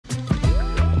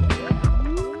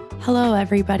Hello,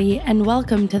 everybody, and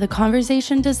welcome to the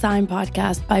Conversation Design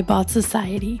Podcast by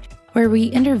Botsociety, where we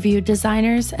interview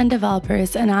designers and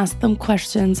developers and ask them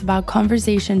questions about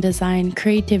conversation design,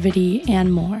 creativity,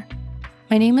 and more.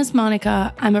 My name is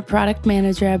Monica. I'm a product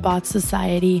manager at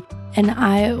Botsociety, and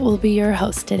I will be your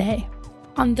host today.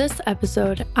 On this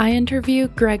episode, I interview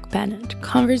Greg Bennett,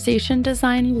 conversation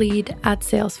design lead at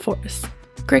Salesforce.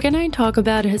 Greg and I talk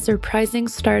about his surprising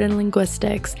start in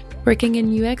linguistics, working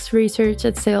in UX research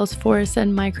at Salesforce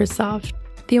and Microsoft,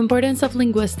 the importance of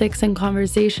linguistics in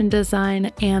conversation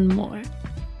design, and more.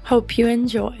 Hope you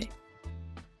enjoy.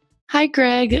 Hi,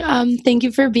 Greg. Thank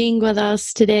you for being with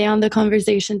us today on the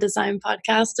Conversation Design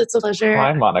Podcast. It's a pleasure.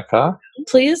 Hi, Monica.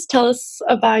 Please tell us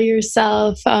about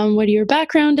yourself, what your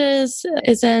background is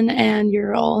in, and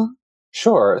your role.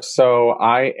 Sure. So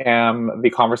I am the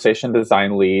conversation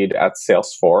design lead at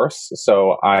Salesforce.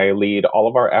 So I lead all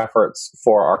of our efforts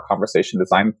for our conversation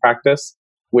design practice,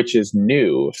 which is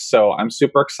new. So I'm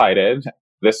super excited.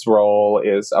 This role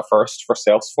is a first for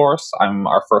Salesforce. I'm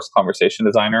our first conversation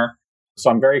designer. So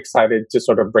I'm very excited to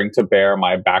sort of bring to bear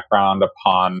my background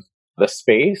upon the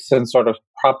space and sort of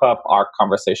prop up our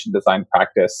conversation design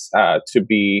practice to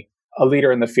be a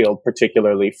leader in the field,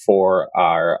 particularly for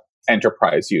our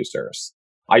enterprise users.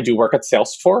 I do work at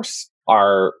Salesforce.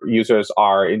 Our users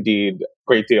are indeed a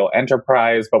great deal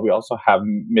enterprise, but we also have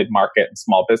mid-market and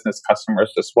small business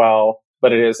customers as well.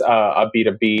 But it is a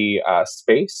B2B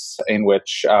space in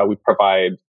which we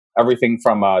provide everything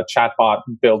from a chatbot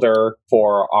builder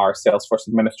for our Salesforce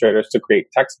administrators to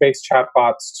create text-based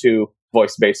chatbots to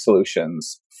voice-based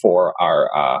solutions for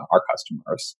our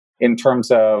customers. In terms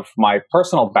of my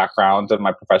personal background and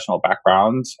my professional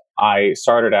background, I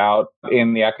started out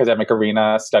in the academic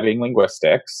arena studying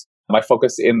linguistics. My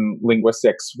focus in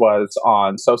linguistics was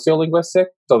on sociolinguistics,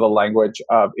 so the language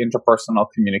of interpersonal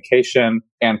communication,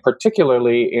 and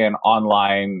particularly in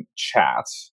online chat.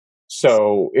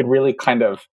 So it really kind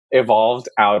of evolved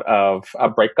out of a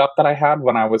breakup that I had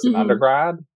when I was in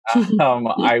undergrad.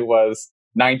 I was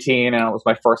 19 and it was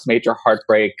my first major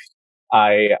heartbreak.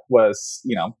 I was,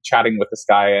 chatting with this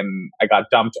guy and I got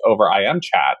dumped over IM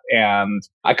chat and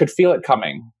I could feel it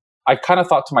coming. I kind of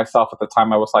thought to myself at the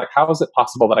time, I was like, how is it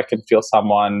possible that I can feel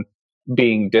someone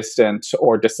being distant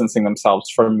or distancing themselves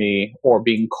from me or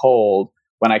being cold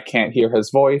when I can't hear his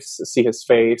voice, see his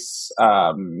face,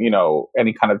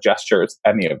 any kind of gestures,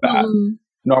 any of that.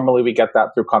 Normally we get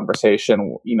that through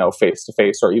conversation, face to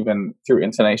face or even through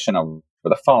intonation over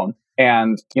the phone.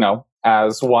 And,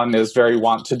 as one is very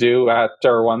wont to do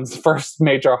after one's first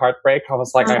major heartbreak, I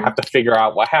was like, I have to figure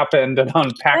out what happened and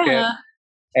unpack it.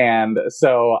 And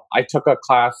so I took a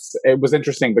class. It was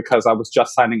interesting because I was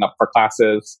just signing up for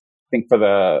classes, I think for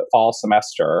the fall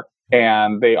semester,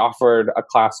 and they offered a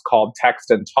class called Text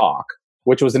and Talk,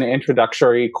 which was an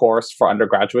introductory course for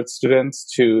undergraduate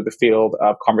students to the field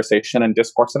of conversation and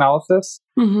discourse analysis.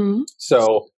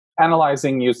 So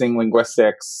analyzing using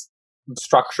linguistics,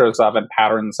 structures of and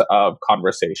patterns of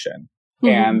conversation.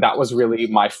 And that was really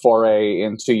my foray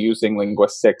into using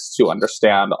linguistics to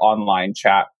understand online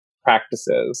chat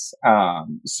practices.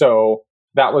 So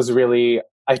that was really,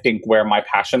 I think, where my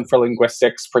passion for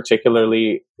linguistics,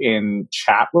 particularly in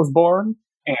chat, was born,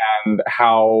 and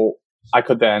how I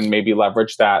could then maybe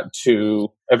leverage that to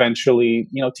eventually,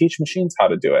 teach machines how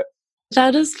to do it.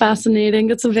 That is fascinating.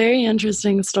 It's a very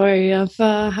interesting story of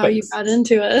how you got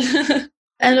into it.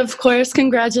 And of course,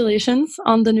 congratulations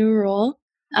on the new role.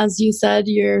 As you said,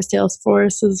 you're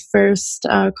Salesforce's first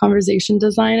conversation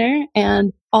designer,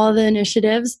 and all the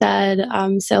initiatives that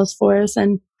Salesforce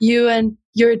and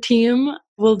your team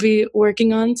will be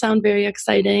working on sound very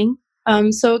exciting.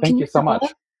 So Thank you so much.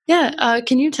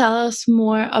 Can you tell us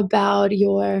more about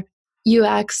your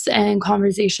UX and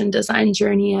conversation design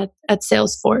journey at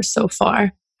Salesforce so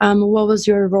far? What was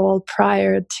your role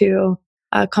prior to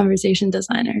conversation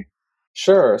designer?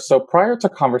 Sure. So prior to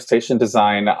conversation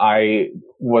design, I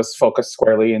was focused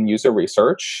squarely in user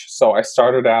research. So I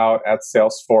started out at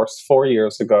Salesforce 4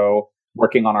 years ago,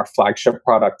 working on our flagship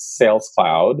product, Sales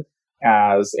Cloud,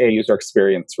 as a user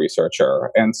experience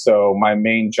researcher. And so my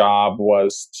main job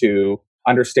was to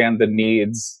understand the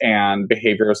needs and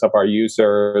behaviors of our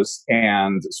users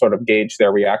and sort of gauge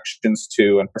their reactions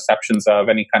to and perceptions of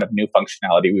any kind of new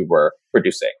functionality we were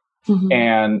producing.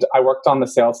 And I worked on the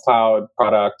Sales Cloud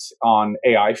product on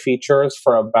AI features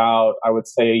for about, I would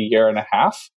say, a year and a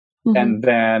half. And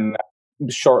then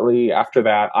shortly after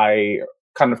that, I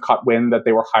kind of caught wind that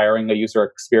they were hiring a user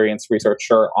experience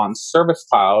researcher on Service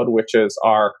Cloud, which is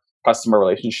our customer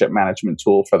relationship management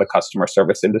tool for the customer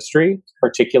service industry,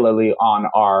 particularly on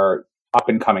our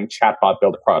up-and-coming chatbot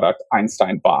builder product,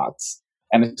 Einstein Bots.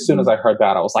 And as soon as I heard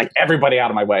that, I was like, everybody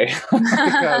out of my way,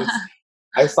 because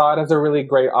I saw it as a really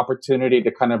great opportunity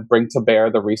to kind of bring to bear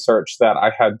the research that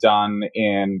I had done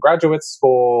in graduate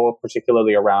school,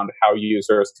 particularly around how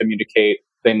users communicate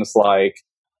things like,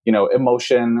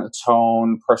 emotion,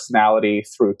 tone, personality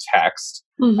through text.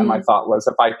 And my thought was,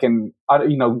 if I can,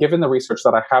 given the research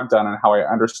that I have done and how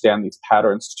I understand these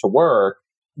patterns to work,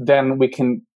 then we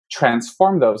can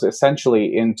transform those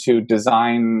essentially into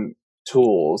design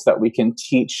tools that we can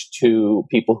teach to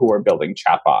people who are building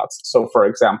chatbots. So, for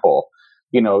example,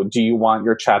 do you want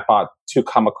your chatbot to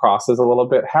come across as a little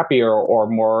bit happier or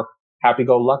more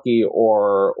happy-go-lucky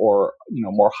or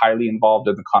more highly involved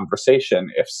in the conversation?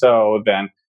 If so, then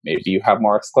maybe you have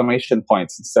more exclamation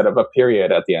points instead of a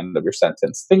period at the end of your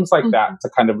sentence. Things like that to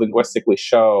kind of linguistically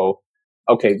show,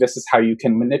 okay, this is how you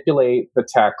can manipulate the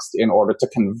text in order to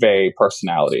convey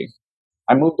personality.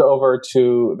 I moved over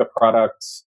to the product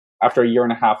after a year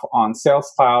and a half on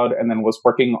Sales Cloud, and then was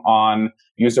working on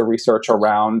user research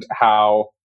around how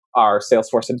our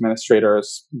Salesforce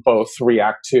administrators both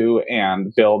react to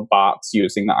and build bots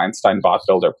using the Einstein Bot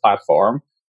Builder platform.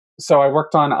 So I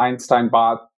worked on Einstein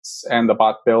Bots and the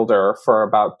Bot Builder for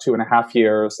about 2.5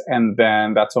 years, and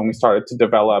then that's when we started to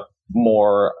develop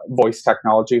more voice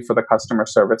technology for the customer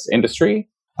service industry.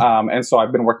 And so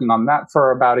I've been working on that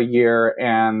for about a year,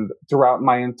 and throughout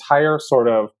my entire sort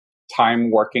of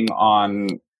time working on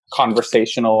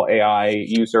conversational AI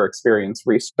user experience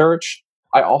research,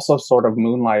 I also sort of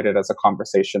moonlighted as a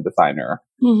conversation designer,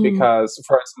 because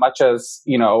for as much as,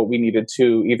 we needed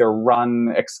to either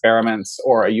run experiments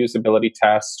or a usability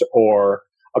test or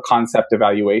a concept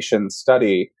evaluation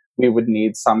study, we would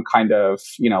need some kind of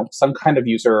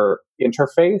user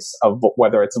interface of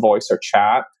whether it's voice or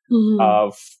chat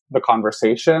of the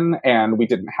conversation. And we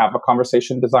didn't have a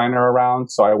conversation designer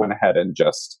around. So I went ahead and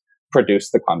just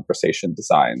produced the conversation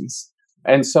designs.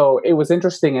 And so it was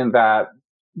interesting in that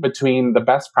between the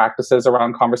best practices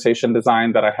around conversation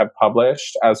design that I have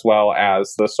published, as well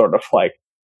as the sort of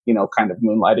kind of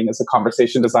moonlighting as a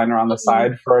conversation designer on the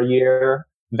side for a year,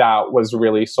 that was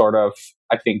really sort of,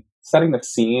 I think, setting the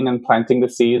scene and planting the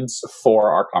seeds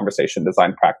for our conversation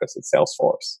design practice at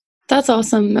Salesforce. That's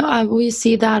awesome. We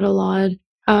see that a lot,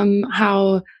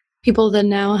 how people that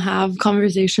now have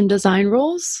conversation design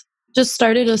roles just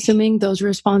started assuming those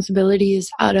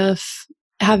responsibilities out of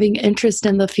having interest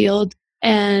in the field.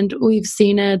 And we've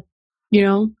seen it,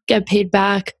 get paid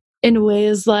back in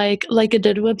ways like it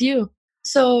did with you.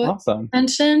 So awesome.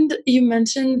 You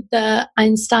mentioned the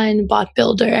Einstein Bot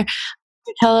Builder.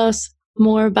 Tell us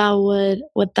more about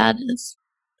what that is.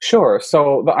 Sure.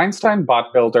 So the Einstein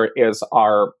Bot Builder is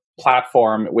our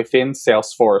platform within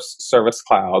Salesforce Service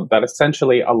Cloud that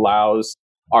essentially allows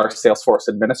our Salesforce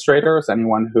administrators,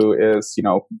 anyone who is,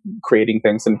 creating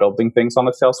things and building things on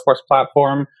the Salesforce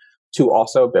platform, to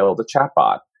also build a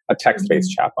chatbot, a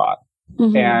text-based chatbot.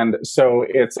 And so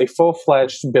it's a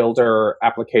full-fledged builder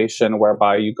application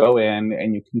whereby you go in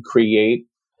and you can create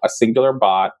a singular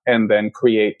bot and then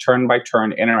create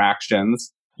turn-by-turn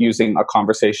interactions using a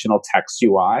conversational text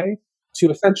UI to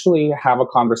essentially have a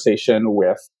conversation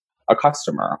with a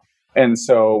customer. And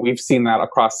so we've seen that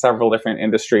across several different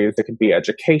industries. It could be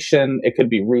education, it could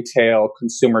be retail,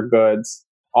 consumer goods,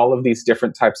 all of these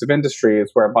different types of industries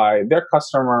whereby their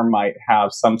customer might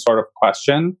have some sort of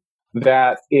question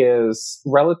that is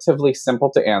relatively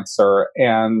simple to answer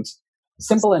and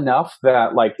simple enough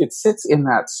that it sits in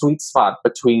that sweet spot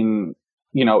between,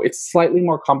 it's slightly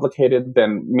more complicated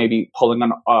than maybe pulling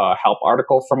a help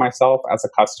article for myself as a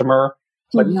customer,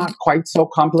 but not quite so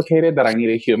complicated that I need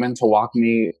a human to walk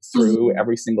me through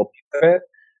every single piece of it.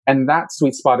 And that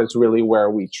sweet spot is really where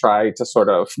we try to sort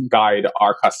of guide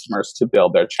our customers to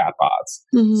build their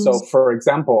chatbots. So, for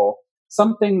example,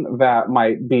 something that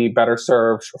might be better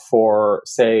served for,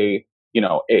 say,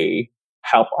 a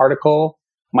help article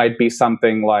might be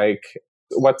something like,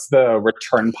 what's the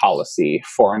return policy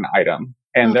for an item?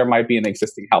 And there might be an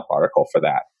existing help article for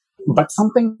that. But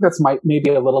something that's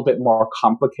maybe a little bit more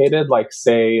complicated, like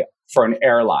say for an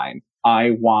airline,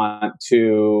 I want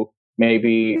to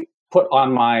maybe put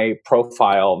on my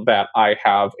profile that I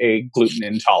have a gluten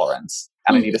intolerance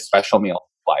and I need a special meal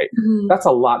flight. That's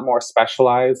a lot more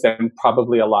specialized and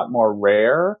probably a lot more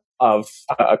rare of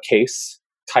a case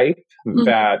type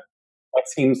that it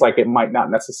seems like it might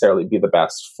not necessarily be the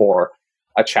best for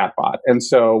a chatbot. And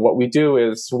so what we do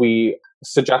is we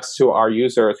suggest to our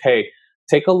users, hey,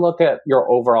 take a look at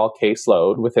your overall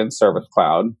caseload within Service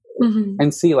Cloud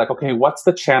and see okay, what's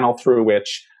the channel through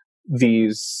which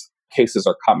these cases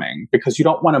are coming? Because you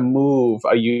don't want to move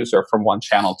a user from one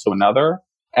channel to another.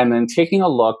 and then taking a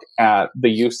look at the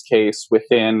use case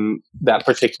within that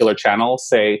particular channel.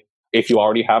 Say, if you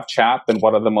already have chat, then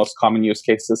what are the most common use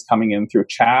cases coming in through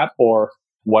chat? Or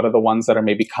what are the ones that are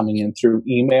maybe coming in through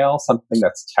email, something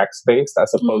that's text-based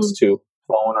as opposed to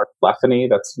phone or telephony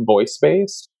that's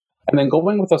voice-based? And then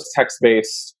going with those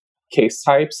text-based case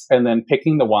types and then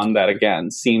picking the one that,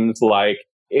 again, seems like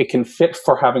it can fit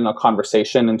for having a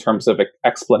conversation in terms of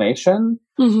explanation,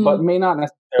 but may not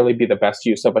necessarily be the best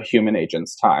use of a human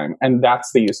agent's time. And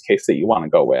that's the use case that you want to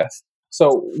go with.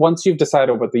 So once you've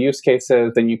decided what the use case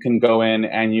is, then you can go in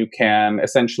and you can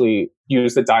essentially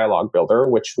use the dialogue builder,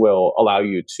 which will allow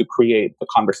you to create the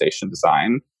conversation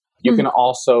design. You can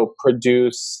also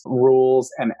produce rules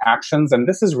and actions. And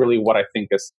this is really what I think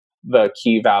is the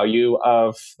key value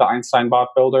of the Einstein bot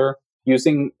builder.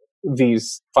 Using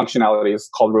these functionalities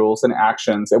called rules and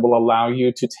actions, it will allow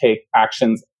you to take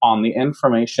actions on the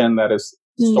information that is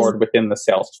stored within the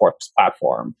Salesforce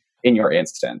platform in your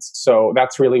instance. So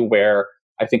that's really where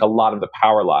I think a lot of the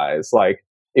power lies. Like,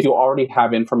 if you already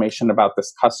have information about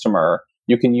this customer,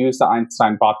 you can use the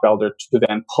Einstein bot builder to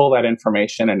then pull that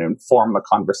information and inform the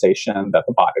conversation that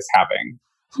the bot is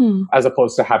having, as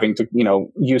opposed to having to,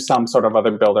 use some sort of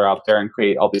other builder out there and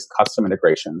create all these custom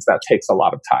integrations. That takes a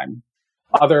lot of time.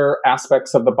 Other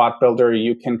aspects of the bot builder,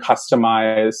 you can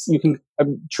customize. You can,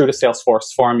 true to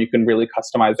Salesforce form, you can really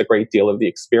customize a great deal of the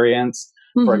experience.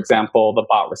 For example, the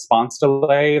bot response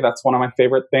delay, that's one of my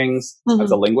favorite things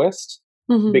as a linguist,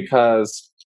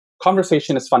 because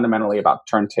conversation is fundamentally about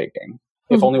turn taking.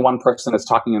 If only one person is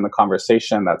talking in the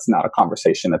conversation, that's not a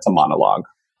conversation, it's a monologue.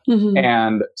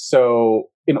 And so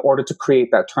in order to create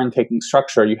that turn taking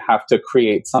structure, you have to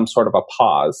create some sort of a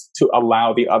pause to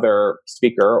allow the other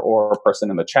speaker or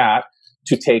person in the chat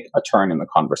to take a turn in the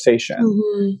conversation.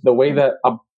 The way that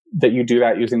you do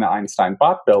that using the Einstein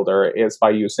bot builder is by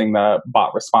using the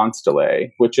bot response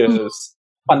delay, which is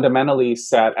fundamentally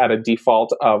set at a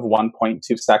default of 1.2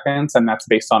 seconds. And that's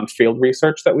based on field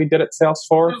research that we did at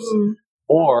Salesforce.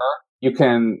 Or you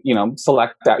can,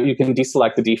 select that. You can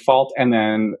deselect the default and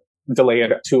then delay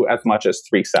it to as much as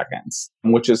 3 seconds,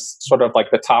 which is sort of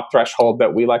like the top threshold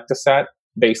that we like to set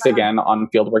based again on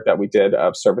fieldwork that we did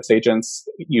of service agents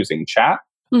using chat.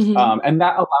 And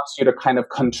that allows you to kind of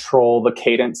control the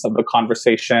cadence of the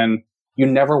conversation. You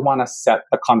never want to set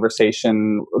the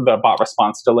conversation, the bot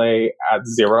response delay at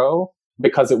 0,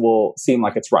 because it will seem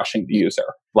like it's rushing the user.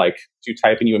 Like, you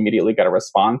type and you immediately get a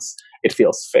response, it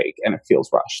feels fake and it feels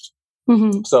rushed.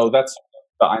 So that's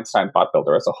the Einstein bot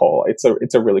builder as a whole.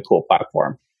 It's a really cool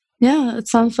platform. Yeah, it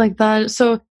sounds like that.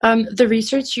 So the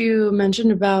research you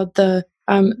mentioned about the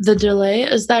delay,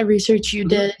 is that research you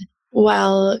did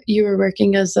while you were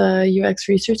working as a UX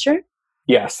researcher?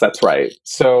 Yes, that's right.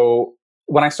 So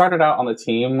when I started out on the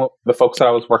team, the folks that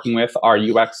I was working with, our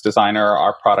UX designer,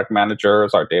 our product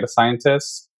managers, our data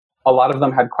scientists, a lot of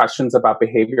them had questions about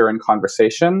behavior and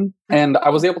conversation. And I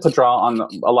was able to draw on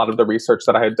a lot of the research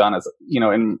that I had done as,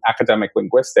 in academic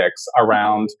linguistics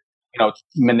around,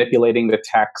 manipulating the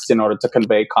text in order to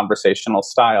convey conversational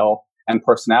style and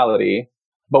personality.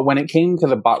 But when it came to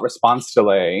the bot response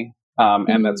delay,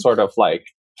 and that sort of like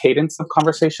cadence of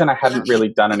conversation, I hadn't really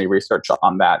done any research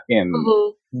on that in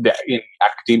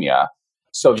academia.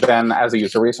 So then as a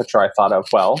user researcher, I thought of,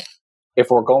 well, if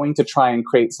we're going to try and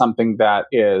create something that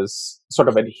is sort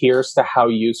of adheres to how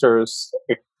users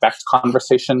expect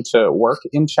conversation to work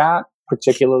in chat,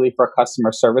 particularly for a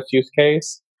customer service use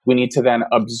case, we need to then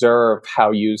observe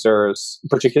how users,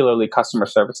 particularly customer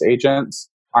service agents,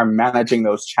 are managing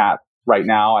those chat right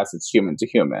now as it's human to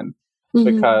human.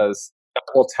 Because that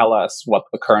will tell us what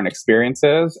the current experience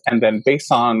is. And then based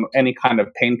on any kind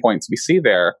of pain points we see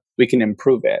there, we can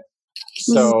improve it.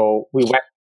 So we went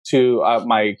to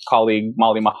my colleague,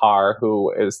 Molly Mahar,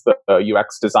 who is the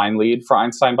UX design lead for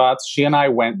Einstein Bots. She and I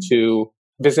went to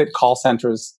visit call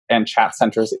centers and chat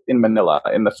centers in Manila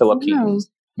in the Philippines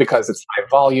because it's high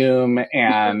volume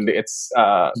and it's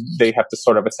they have to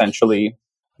sort of essentially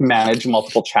manage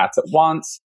multiple chats at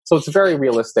once. So it's very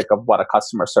realistic of what a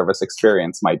customer service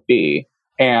experience might be.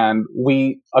 And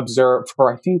we observed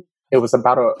for, I think it was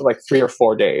about 3 or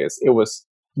 4 days. It was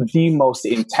the most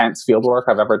intense fieldwork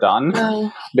I've ever done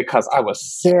because I was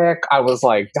sick. I was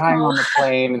like dying on the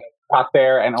plane, got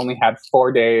there and only had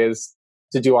 4 days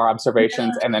to do our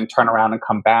observations and then turn around and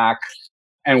come back.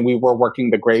 And we were working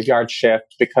the graveyard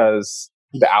shift because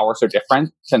the hours are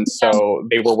different. And so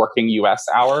they were working US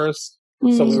hours.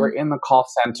 So we were in the call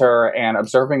center and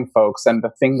observing folks. And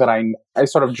the thing that I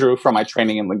sort of drew from my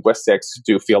training in linguistics to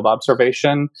do field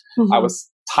observation, I was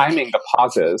timing the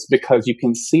pauses because you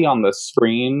can see on the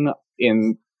screen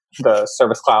in the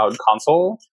Service Cloud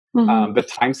console the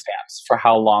timestamps for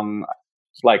how long,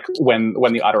 like when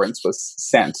the utterance was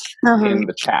sent in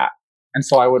the chat. And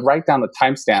so I would write down the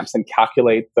timestamps and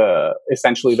calculate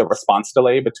essentially the response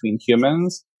delay between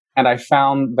humans. And I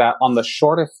found that on the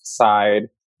shortest side,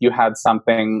 you had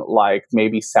something like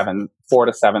maybe 4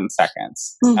 to 7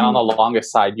 seconds. And on the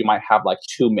longest side, you might have like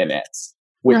 2 minutes,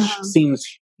 which seems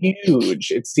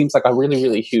huge. It seems like a really,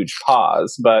 really huge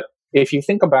pause. But if you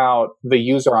think about the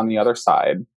user on the other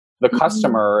side, the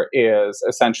customer is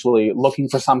essentially looking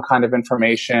for some kind of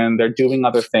information. They're doing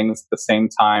other things at the same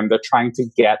time. They're trying to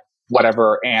get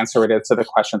whatever answer it is to the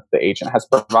question that the agent has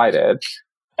provided.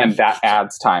 And that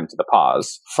adds time to the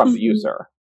pause from the user.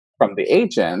 From the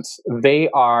agent, they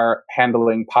are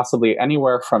handling possibly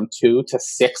anywhere from 2 to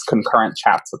 6 concurrent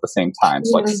chats at the same time.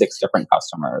 So like 6 different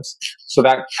customers. So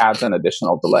that adds an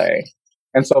additional delay.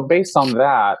 And so based on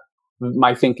that,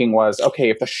 my thinking was,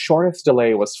 okay, if the shortest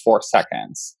delay was 4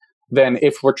 seconds, then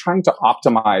if we're trying to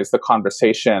optimize the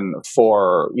conversation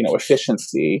for,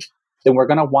 efficiency, then we're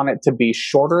going to want it to be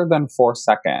shorter than 4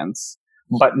 seconds,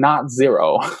 but not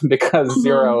 0, because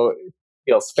 0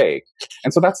 feels fake.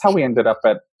 And so that's how we ended up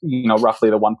at,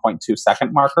 roughly the 1.2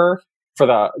 second marker for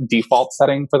the default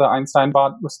setting for the Einstein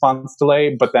bot response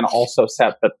delay, but then also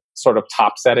set the sort of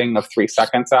top setting of 3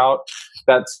 seconds out.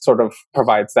 That sort of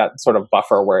provides that sort of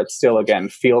buffer where it still, again,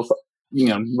 feels,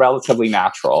 relatively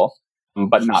natural,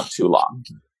 but not too long.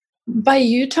 By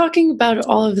you talking about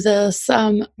all of this,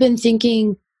 been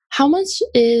thinking, how much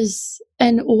is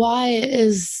and why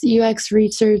is UX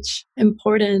research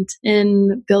important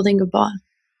in building a bot?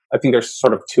 I think there's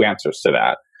sort of 2 answers to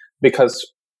that.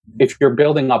 Because if you're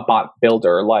building a bot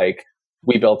builder, like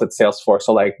we built at Salesforce,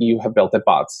 or like you have built at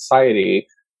Botsociety,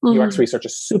 UX research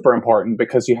is super important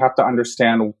because you have to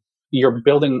understand you're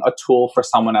building a tool for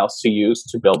someone else to use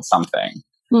to build something.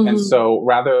 And so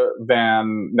rather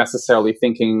than necessarily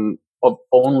thinking of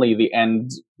only the end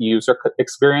user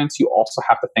experience, you also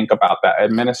have to think about that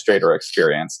administrator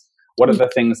experience. What are the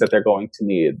things that they're going to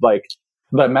need? Like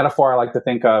the metaphor I like to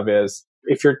think of is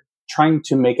if you're trying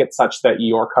to make it such that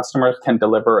your customers can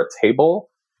deliver a table,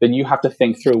 then you have to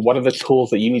think through what are the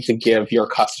tools that you need to give your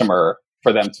customer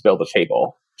for them to build a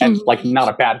table. And like not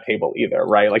a bad table either,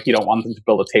 right? Like you don't want them to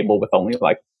build a table with only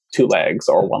like 2 legs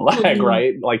or 1 leg,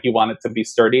 right? Like you want it to be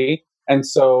sturdy. And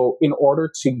so in order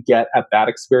to get at that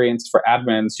experience for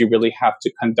admins, you really have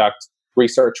to conduct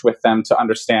research with them to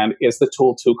understand, is the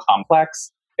tool too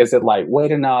complex? Is it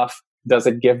lightweight enough? Does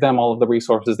it give them all of the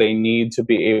resources they need to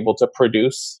be able to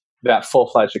produce that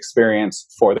full-fledged experience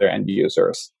for their end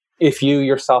users? If you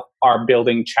yourself are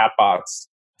building chatbots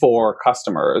for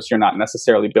customers, you're not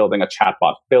necessarily building a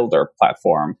chatbot builder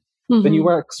platform, then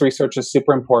UX research is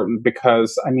super important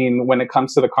because, when it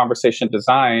comes to the conversation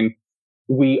design,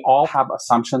 we all have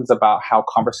assumptions about how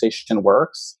conversation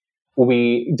works.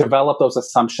 We develop those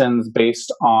assumptions based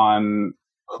on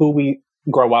who we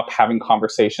grow up having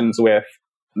conversations with,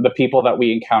 the people that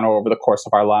we encounter over the course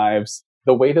of our lives.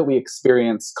 The way that we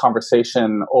experience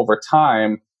conversation over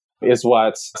time is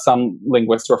what some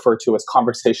linguists refer to as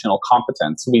conversational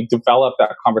competence. We develop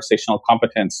that conversational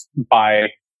competence by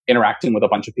interacting with a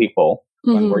bunch of people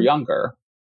when we're younger.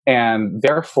 And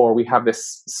therefore, we have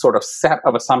this sort of set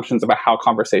of assumptions about how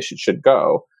conversation should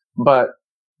go. But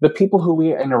the people who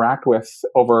we interact with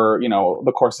over,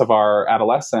 the course of our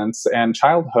adolescence and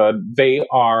childhood, they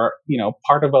are,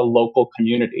 part of a local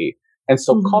community. And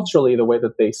so culturally, the way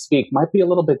that they speak might be a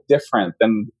little bit different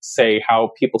than, say,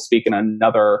 how people speak in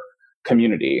another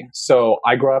community. So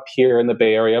I grew up here in the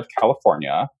Bay Area of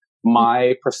California.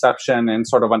 My perception and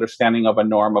sort of understanding of a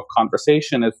norm of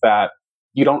conversation is that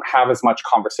you don't have as much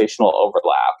conversational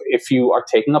overlap. If you are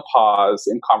taking a pause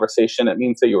in conversation, it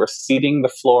means that you are ceding the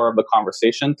floor of the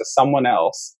conversation to someone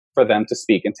else for them to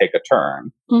speak and take a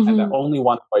turn. And that only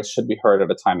one voice should be heard at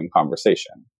a time in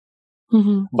conversation.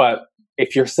 But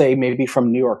if you're, say, maybe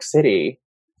from New York City,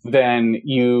 then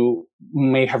you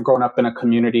may have grown up in a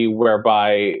community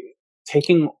whereby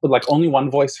taking like only one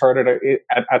voice heard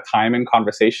at a time in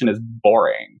conversation is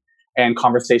boring. And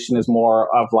conversation is more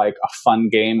of like a fun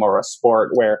game or a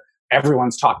sport where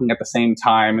everyone's talking at the same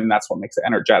time, and that's what makes it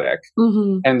energetic.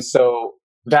 And so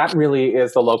that really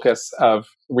is the locus of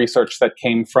research that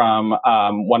came from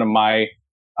one of my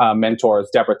mentors,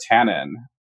 Deborah Tannen.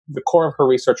 The core of her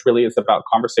research really is about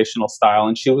conversational style,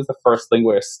 and she was the first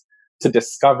linguist to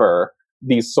discover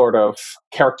these sort of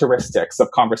characteristics of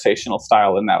conversational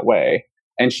style in that way.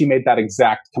 And she made that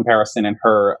exact comparison in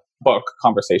her book,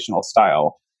 Conversational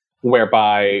Style,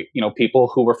 whereby,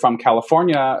 people who were from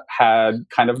California had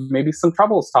kind of maybe some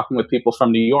troubles talking with people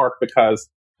from New York because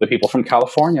the people from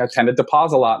California tended to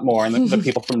pause a lot more and the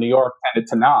people from New York tended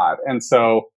to not. And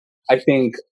so I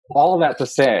think all of that to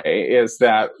say is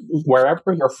that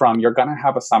wherever you're from, you're going to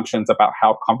have assumptions about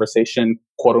how conversation,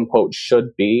 quote unquote,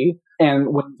 should be.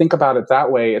 And when you think about it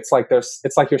that way, it's like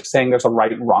you're saying there's a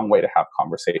right and wrong way to have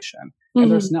conversation. And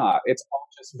there's not. It's all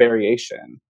just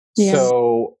variation. Yeah.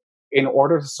 So in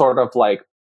order to sort of like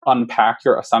unpack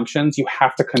your assumptions, you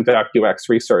have to conduct UX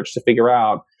research to figure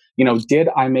out, did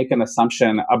I make an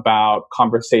assumption about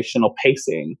conversational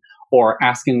pacing or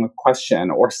asking a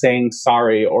question or saying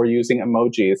sorry or using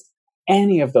emojis?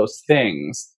 Any of those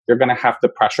things, you're going to have to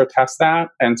pressure test that.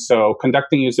 And so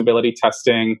conducting usability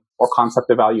testing or concept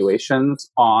evaluations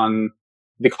on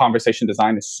the conversation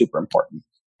design is super important.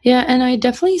 Yeah, and I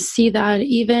definitely see that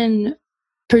even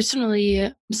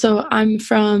personally. So I'm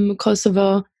from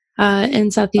Kosovo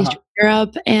in Southeast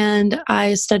Europe, and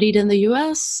I studied in the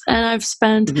US, and I've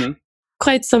spent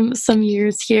quite some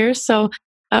years here. So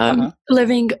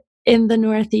living in the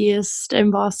Northeast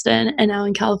in Boston and now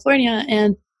in California.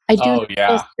 And I do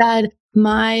notice that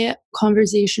my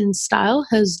conversation style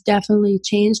has definitely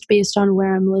changed based on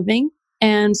where I'm living.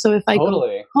 And so if I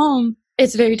go home,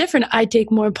 it's very different. I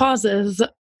take more pauses.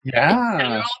 Yeah. In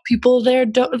general, people there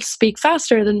don't speak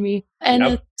faster than me.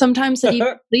 And sometimes it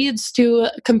even leads to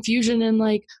confusion and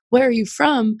like, where are you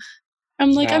from?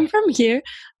 I'm like, I'm from here.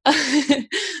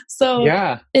 So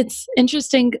it's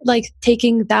interesting, like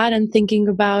taking that and thinking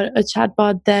about a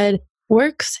chatbot that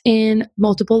works in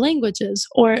multiple languages,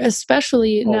 or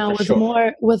especially now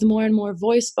with more and more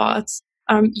voice bots.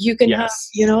 You can have,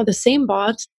 the same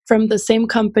bot from the same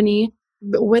company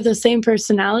with the same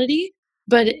personality,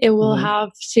 but it will have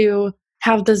to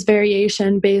have this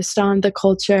variation based on the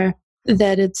culture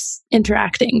that it's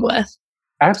interacting with.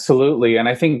 Absolutely. And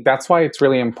I think that's why it's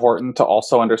really important to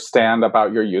also understand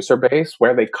about your user base,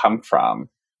 where they come from.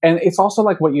 And it's also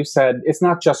like what you said, it's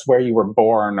not just where you were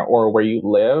born or where you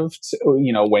lived,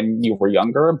 when you were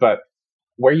younger, but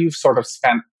where you've sort of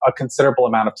spent a considerable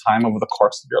amount of time over the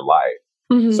course of your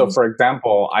life. So for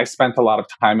example, I spent a lot of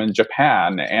time in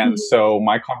Japan. And so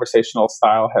my conversational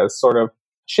style has sort of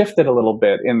shifted a little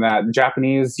bit in that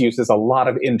Japanese uses a lot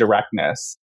of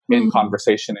indirectness in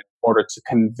conversation in order to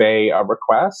convey a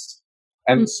request.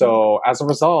 And so as a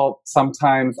result,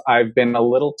 sometimes I've been a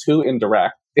little too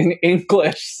indirect in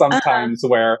English sometimes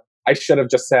where I should have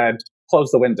just said,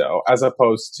 close the window, as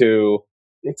opposed to,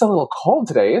 it's a little cold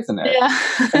today, isn't it?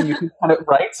 Yeah. And you can kind of,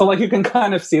 right? So like you can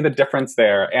kind of see the difference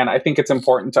there. And I think it's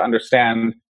important to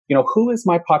understand, who is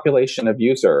my population of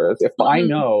users? If I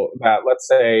know that, let's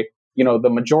say, the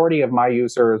majority of my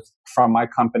users from my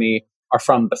company are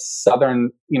from the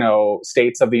southern,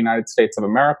 states of the United States of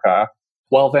America,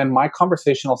 well, then my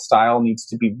conversational style needs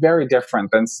to be very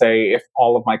different than, say, if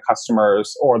all of my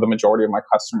customers or the majority of my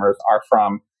customers are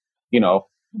from,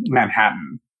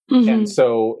 Manhattan. And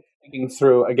so thinking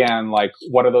through, again, like,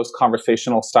 what are those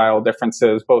conversational style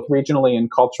differences, both regionally and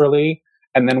culturally?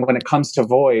 And then when it comes to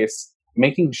voice,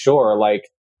 making sure, like,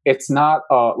 it's not,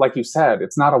 like you said,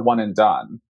 it's not a one and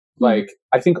done. Like,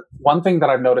 I think one thing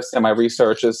that I've noticed in my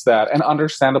research is that, and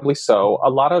understandably so, a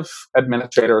lot of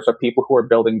administrators or people who are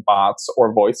building bots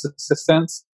or voice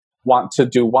assistants want to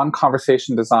do one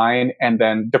conversation design and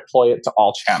then deploy it to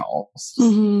all channels.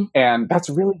 And that's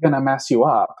really going to mess you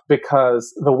up,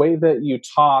 because the way that you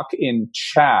talk in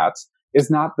chat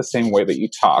is not the same way that you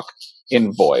talk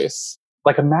in voice.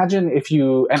 Like, imagine if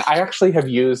you, and I actually have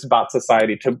used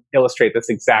Botsociety to illustrate this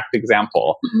exact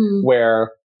example,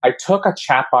 where I took a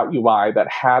chatbot UI that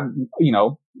had,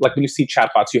 like when you see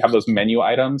chatbots, you have those menu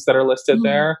items that are listed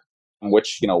there,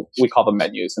 which, we call them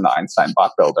menus in the Einstein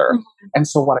bot builder. And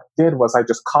so what I did was I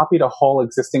just copied a whole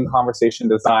existing conversation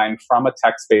design from a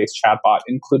text-based chatbot,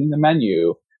 including the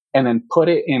menu, and then put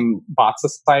it in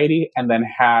Botsociety, and then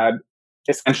had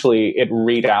essentially it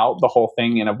read out the whole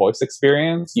thing in a voice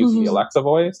experience using the Alexa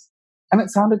voice. And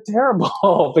it sounded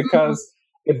terrible because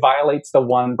it violates the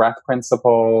one breath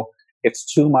principle.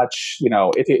 It's too much,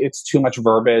 it's too much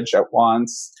verbiage at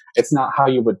once. It's not how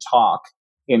you would talk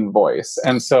in voice.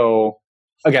 And so,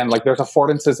 again, like, there's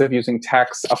affordances of using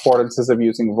text, affordances of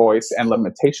using voice, and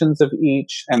limitations of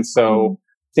each. And so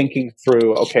thinking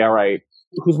through, okay, all right,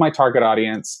 who's my target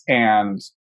audience? And,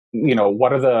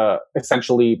 what are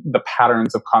essentially the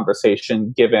patterns of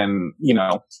conversation given,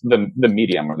 the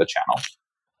medium or the channel?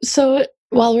 So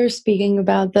while we're speaking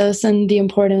about this and the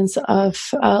importance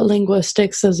of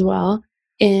linguistics as well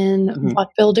in bot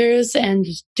builders and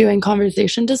doing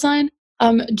conversation design,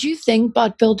 do you think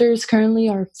bot builders currently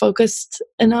are focused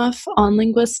enough on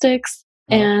linguistics?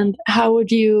 And how would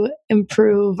you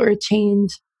improve or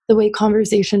change the way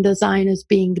conversation design is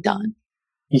being done?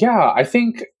 Yeah, I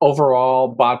think overall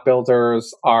bot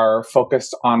builders are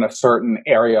focused on a certain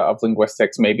area of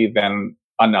linguistics maybe than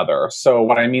another. So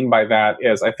what I mean by that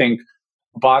is I think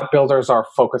bot builders are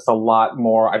focused a lot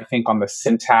more, I think, on the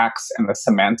syntax and the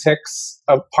semantics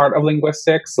of part of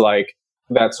linguistics, like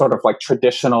that sort of like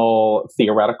traditional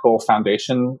theoretical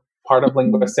foundation part of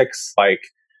linguistics, like,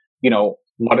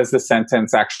 what is the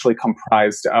sentence actually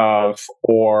comprised of,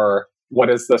 or what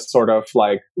is the sort of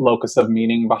like locus of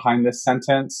meaning behind this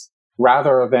sentence,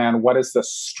 rather than what is the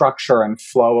structure and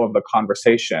flow of the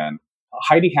conversation.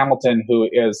 Heidi Hamilton, who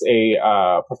is a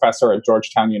professor at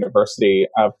Georgetown University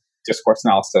of discourse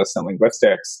analysis and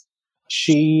linguistics,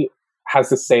 she has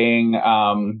the saying,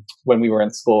 when we were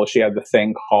in school, she had the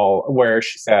thing called where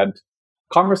she said,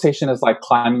 conversation is like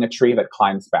climbing a tree that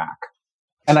climbs back.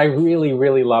 And I really,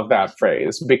 really love that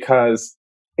phrase because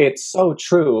it's so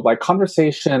true. Like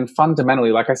conversation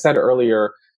fundamentally, like I said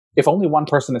earlier, if only one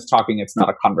person is talking, it's not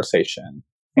a conversation.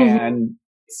 Mm-hmm. And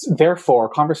therefore,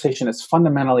 conversation is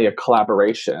fundamentally a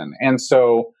collaboration. And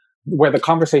so where the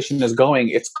conversation is going,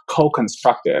 it's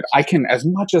co-constructed. I can, as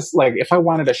much as like, if I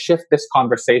wanted to shift this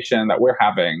conversation that we're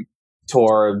having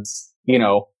towards,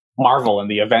 Marvel and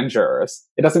the Avengers,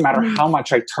 it doesn't matter how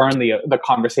much I turn the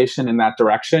conversation in that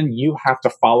direction, you have to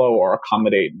follow or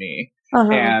accommodate me.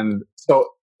 Uh-huh. And so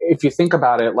if you think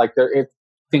about it, like I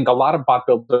think a lot of bot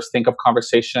builders think of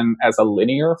conversation as a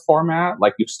linear format,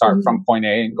 like you start from point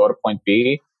A and go to point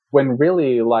B, when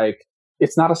really like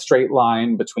it's not a straight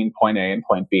line between point A and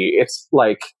point B. It's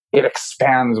like it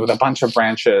expands with a bunch of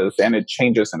branches and it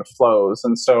changes and it flows.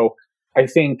 And so I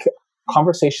think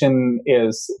conversation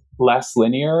is less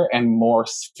linear and more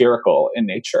spherical in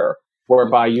nature,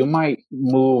 whereby you might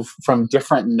move from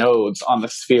different nodes on the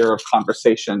sphere of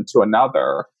conversation to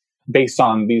another based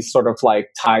on these sort of like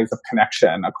ties of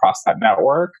connection across that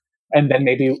network. And then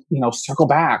maybe, circle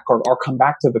back or come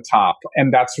back to the top.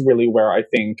 And that's really where I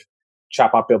think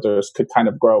chatbot builders could kind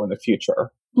of grow in the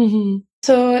future. Mm-hmm.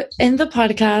 So in the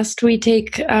podcast, we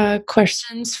take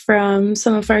questions from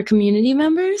some of our community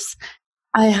members.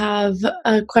 I have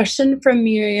a question from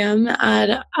Miriam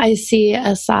at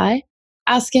ICSI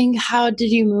asking, how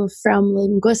did you move from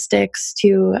linguistics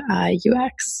to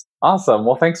UX? Awesome.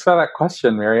 Well, thanks for that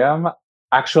question, Miriam.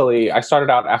 Actually, I started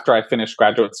out after I finished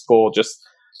graduate school just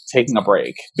taking a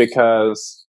break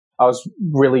because I was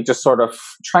really just sort of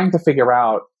trying to figure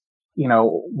out,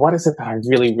 what is it that I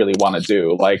really, really want to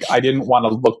do? Like, I didn't want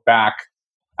to look back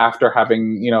after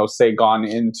having, say, gone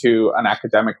into an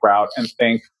academic route and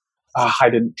think, I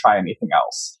didn't try anything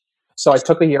else. So I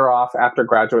took a year off after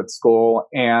graduate school,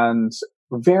 and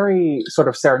very sort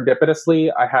of serendipitously,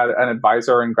 I had an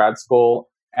advisor in grad school,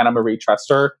 Anna Marie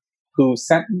Trester, who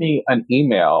sent me an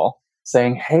email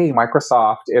saying, hey,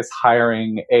 Microsoft is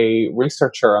hiring a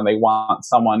researcher and they want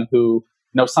someone who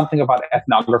knows something about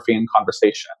ethnography and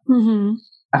conversation. Mm-hmm.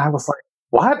 And I was like,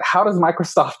 what? How does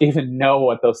Microsoft even know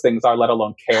what those things are, let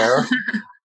alone care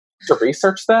to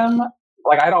research them?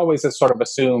 Like I'd always just sort of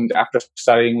assumed after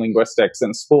studying linguistics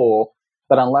in school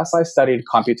that unless I studied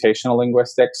computational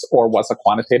linguistics or was a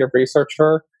quantitative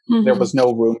researcher, there was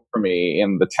no room for me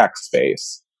in the tech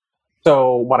space.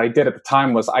 So what I did at the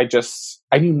time was I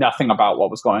knew nothing about what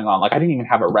was going on. Like I didn't even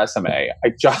have a resume. I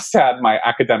just had my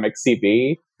academic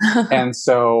CV. And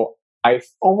so I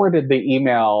forwarded the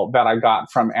email that I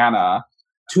got from Anna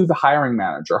to the hiring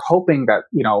manager, hoping that,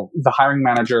 the hiring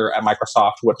manager at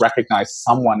Microsoft would recognize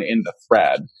someone in the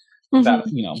thread that,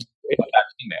 in that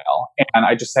email. And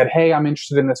I just said, hey, I'm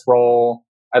interested in this role.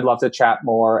 I'd love to chat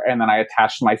more. And then I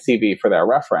attached my CV for their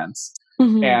reference.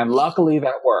 And luckily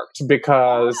that worked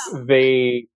because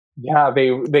they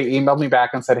emailed me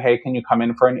back and said, hey, can you come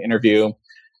in for an interview?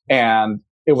 And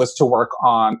it was to work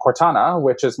on Cortana,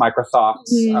 which is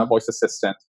Microsoft's voice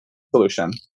assistant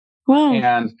solution. Wow.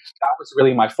 And that was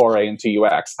really my foray into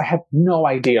UX. I had no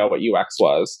idea what UX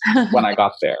was when I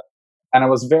got there. And I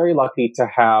was very lucky to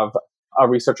have a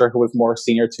researcher who was more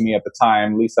senior to me at the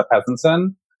time, Lisa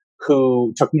Pezinson,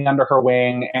 who took me under her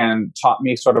wing and taught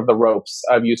me sort of the ropes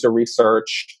of user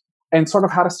research and sort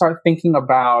of how to start thinking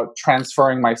about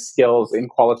transferring my skills in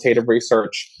qualitative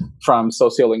research from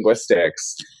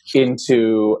sociolinguistics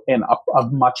into a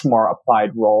much more applied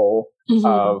role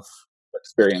of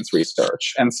experience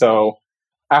research. And so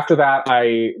after that,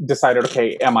 I decided,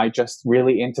 okay, am I just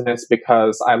really into this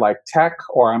because I like tech,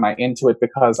 or am I into it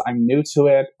because I'm new to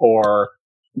it, or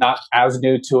not as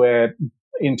new to it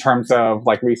in terms of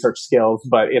like research skills,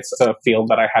 but it's a field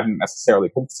that I hadn't necessarily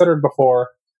considered before.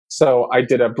 So I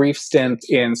did a brief stint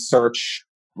in search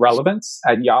relevance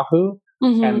at Yahoo,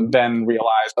 and then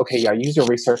realized, okay, yeah, user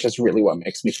research is really what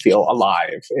makes me feel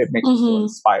alive. It makes me feel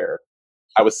inspired.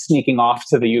 I was sneaking off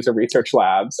to the user research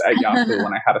labs at Yahoo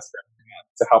when I had a spare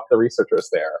chance to help the researchers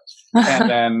there. And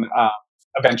then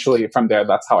eventually from there,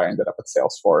 that's how I ended up at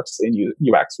Salesforce in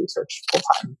UX research full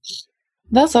time.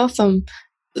 That's awesome.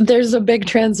 There's a big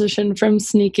transition from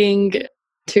sneaking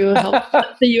to help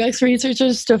the UX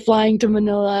researchers to flying to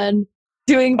Manila and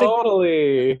doing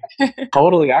Totally.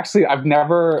 Actually, I've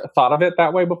never thought of it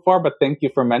that way before, but thank you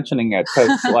for mentioning it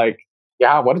because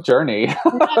what a journey.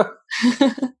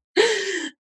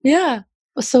 Yeah.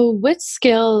 So what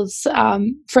skills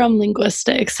from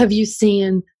linguistics have you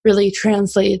seen really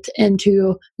translate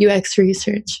into UX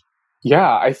research?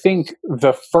 Yeah, I think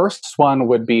the first one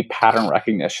would be pattern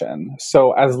recognition.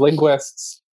 So as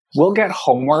linguists, we'll get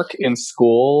homework in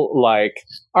school like,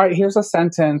 all right, here's a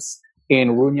sentence in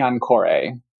Runyan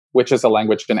Kore, which is a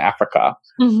language in Africa.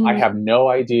 Mm-hmm. I have no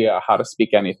idea how to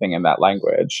speak anything in that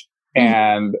language. Mm-hmm.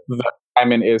 And the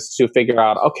assignment is to figure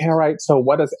out, okay, all right, so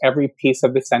what does every piece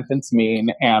of the sentence mean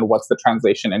and what's the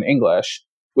translation in English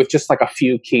with just like a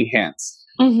few key hints.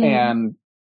 Mm-hmm. And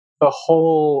the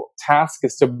whole task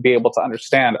is to be able to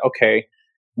understand, okay,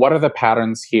 what are the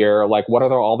patterns here? Like, what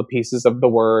are all the pieces of the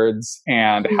words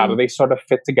and how do they sort of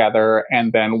fit together?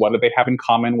 And then what do they have in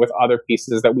common with other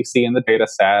pieces that we see in the data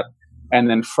set? And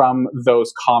then from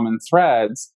those common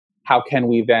threads, how can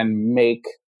we then make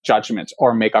judgment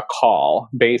or make a call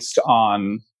based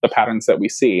on the patterns that we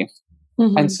see?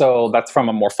 Mm-hmm. And so that's from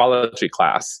a morphology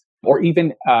class. Or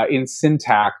even in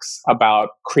syntax about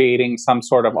creating some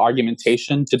sort of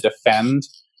argumentation to defend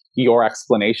your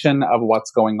explanation of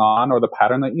what's going on or the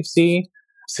pattern that you see.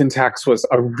 Syntax was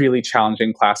a really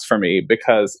challenging class for me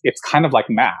because it's kind of like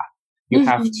math. You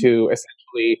have to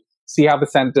essentially see how the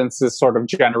sentence is sort of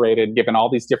generated given all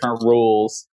these different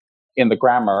rules in the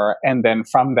grammar. And then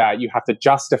from that, you have to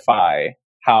justify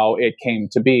how it came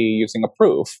to be using a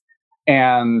proof.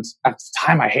 And at the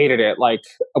time, I hated it. Like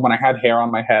when I had hair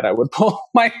on my head, I would pull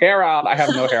my hair out. I have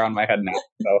no hair on my head now,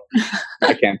 so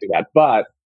I can't do that. But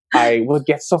I would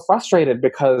get so frustrated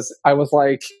because I was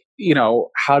like,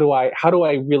 how do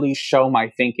I really show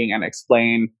my thinking and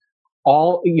explain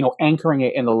all, anchoring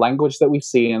it in the language that we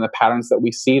see and the patterns that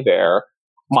we see there,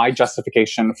 my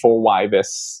justification for why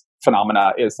this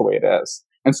phenomena is the way it is.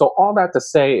 And so all that to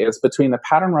say is between the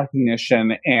pattern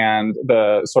recognition and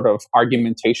the sort of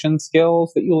argumentation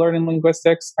skills that you learn in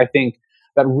linguistics, I think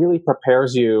that really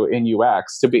prepares you in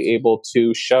UX to be able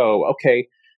to show, okay,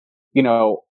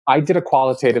 I did a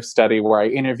qualitative study where I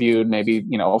interviewed maybe,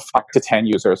 5 to 10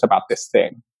 users about this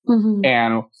thing. Mm-hmm.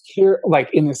 And here, like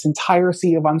in this entire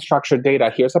sea of unstructured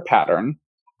data, here's a pattern.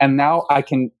 And now I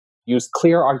can use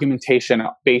clear argumentation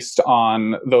based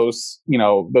on those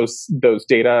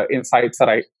data insights that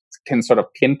I can sort of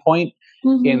pinpoint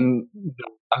in the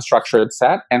unstructured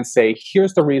set and say,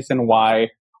 here's the reason why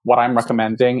what I'm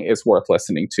recommending is worth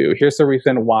listening to. Here's the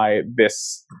reason why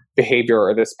this behavior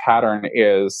or this pattern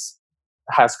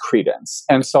has credence.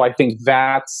 And so I think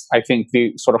that's,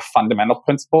 the sort of fundamental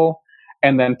principle.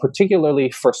 And then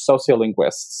particularly for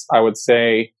sociolinguists, I would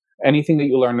say anything that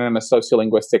you learn in a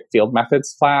sociolinguistic field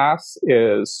methods class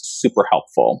is super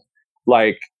helpful.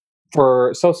 Like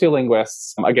for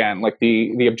sociolinguists, again, like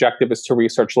the objective is to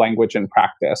research language in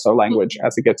practice or language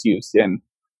as it gets used in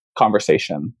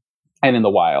conversation and in the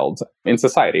wild, in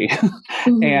society.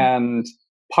 Mm-hmm. And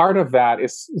part of that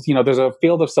is, there's a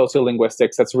field of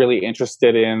sociolinguistics that's really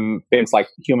interested in things like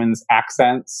humans'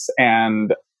 accents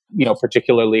and,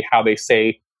 particularly how they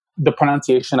say the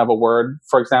pronunciation of a word,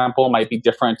 for example, might be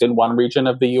different in one region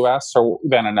of the US or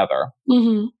than another.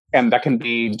 Mm-hmm. And that can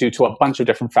be due to a bunch of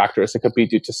different factors. It could be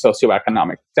due to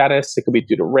socioeconomic status. It could be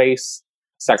due to race,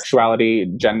 sexuality,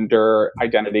 gender,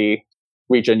 identity,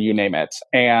 region, you name it.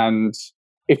 And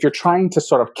if you're trying to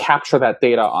sort of capture that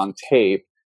data on tape,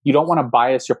 you don't want to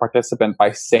bias your participant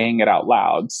by saying it out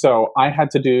loud. So I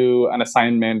had to do an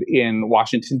assignment in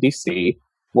Washington, D.C.,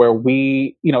 where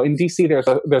we, in DC,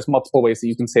 there's multiple ways that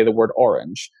you can say the word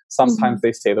orange. Sometimes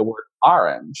they say the word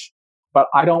orange. But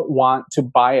I don't want to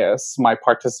bias my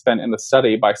participant in the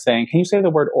study by saying, can you say the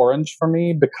word orange for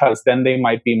me? Because then they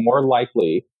might be more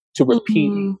likely to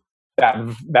repeat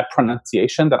that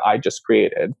pronunciation that I just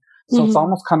created. So it's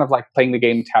almost kind of like playing the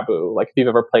game Taboo. Like if you've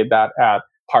ever played that at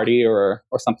party or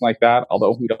something like that,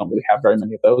 although we don't really have very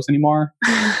many of those anymore.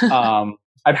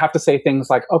 I'd have to say things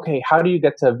like, okay, how do you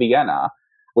get to Vienna?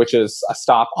 Which is a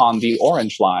stop on the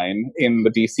orange line in the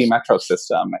DC metro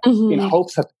system, in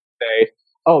hopes that they say,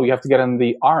 oh, you have to get on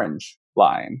the orange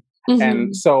line.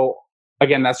 And so,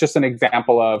 again, that's just an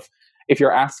example of if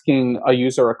you're asking a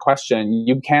user a question,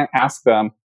 you can't ask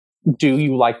them, do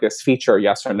you like this feature,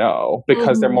 yes or no?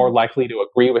 Because they're more likely to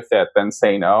agree with it than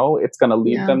say no. It's going to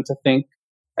lead them to think.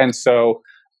 And so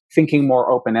thinking more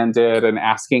open-ended and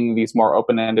asking these more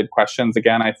open-ended questions.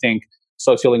 Again, I think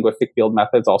sociolinguistic field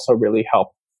methods also really help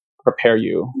prepare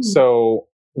you. So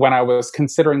when I was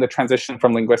considering the transition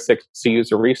from linguistics to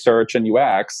user research and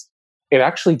UX, it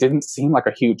actually didn't seem like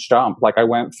a huge jump. Like I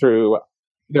went through,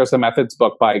 there's a methods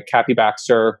book by Kathy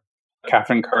Baxter,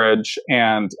 Catherine Courage,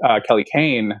 and Kelly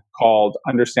Kane called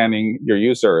Understanding Your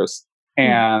Users.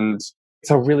 And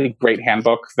it's a really great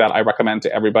handbook that I recommend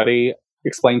to everybody.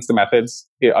 Explains the methods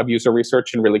of user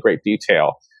research in really great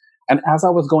detail. And as I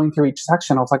was going through each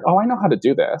section, I was like, oh, I know how to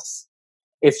do this.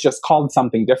 It's just called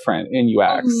something different in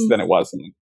UX than it was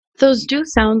in. Those do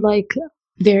sound like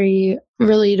very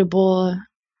relatable,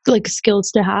 like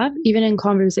skills to have, even in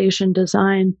conversation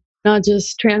design, not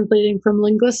just translating from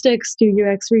linguistics to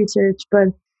UX research, but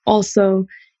also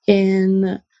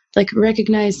in like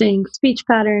recognizing speech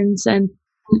patterns and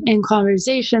in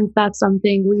conversations. That's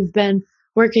something we've been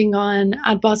working on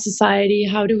at Botsociety.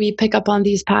 How do we pick up on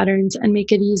these patterns and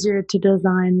make it easier to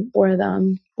design for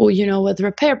them? Well, you know, with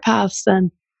repair paths.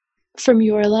 And from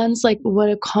your lens, like what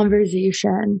a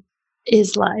conversation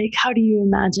is like. How do you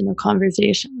imagine a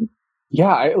conversation?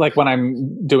 Yeah, like when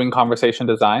I'm doing conversation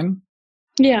design.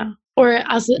 Yeah. Or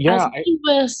as a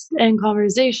linguist and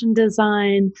conversation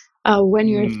design, when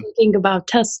you're thinking about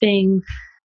testing.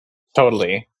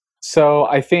 Totally. So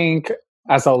I think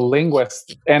as a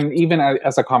linguist and even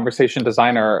as a conversation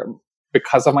designer,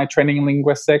 because of my training in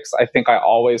linguistics, I think I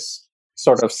always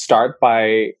sort of start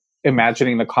by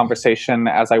imagining the conversation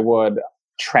as I would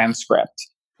transcript,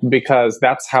 because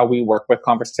that's how we work with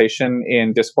conversation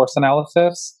in discourse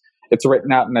analysis. It's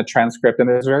written out in a transcript, and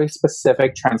there's very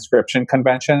specific transcription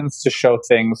conventions to show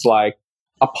things like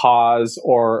a pause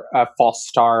or a false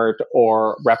start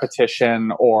or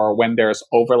repetition or when there's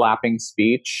overlapping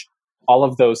speech. All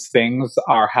of those things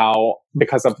are how,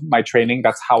 because of my training,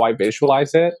 that's how I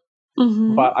visualize it.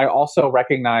 But I also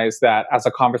recognize that as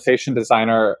a conversation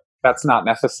designer, that's not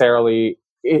necessarily,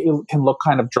 it can look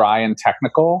kind of dry and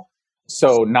technical.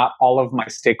 So not all of my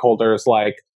stakeholders,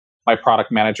 like my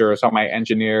product managers or my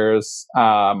engineers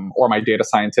or my data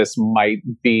scientists, might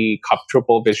be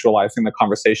comfortable visualizing the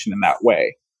conversation in that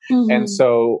way. And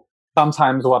so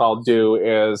sometimes what I'll do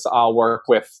is I'll work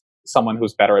with someone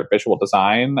who's better at visual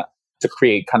design to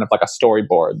create kind of like a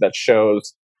storyboard that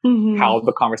shows how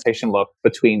the conversation looked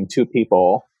between two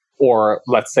people, or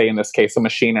let's say in this case, a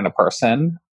machine and a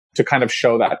person, to kind of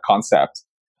show that concept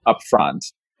up front.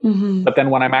 But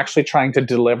then when I'm actually trying to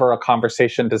deliver a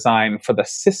conversation design for the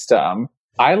system,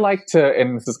 I like to,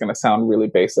 and this is going to sound really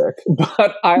basic,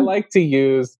 but I like to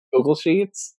use Google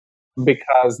Sheets,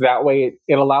 because that way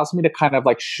it allows me to kind of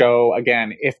like show,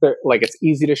 again, if they're like, it's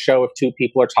easy to show if two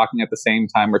people are talking at the same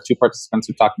time or two participants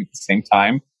are talking at the same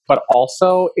time. But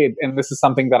also, and this is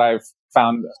something that I've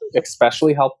found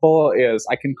especially helpful, is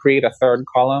I can create a third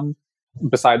column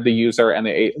beside the user and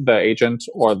the agent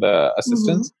or the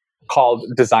assistant called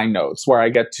design notes, where I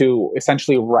get to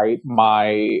essentially write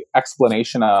my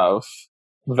explanation of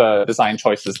the design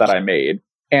choices that I made.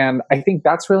 And I think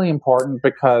that's really important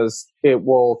because it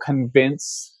will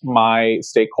convince my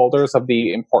stakeholders of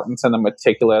the importance and the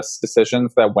meticulous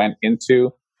decisions that went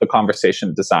into the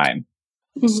conversation design.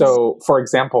 So, for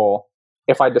example,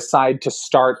 if I decide to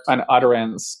start an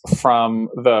utterance from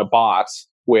the bot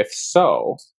with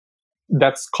so,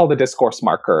 that's called a discourse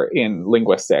marker in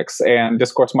linguistics. And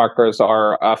discourse markers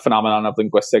are a phenomenon of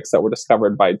linguistics that were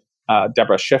discovered by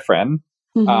Deborah Schifrin.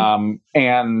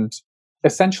 And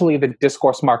essentially, the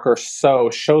discourse marker so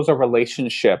shows a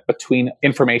relationship between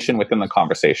information within the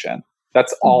conversation.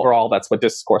 That's overall, that's what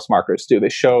discourse markers do. They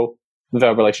show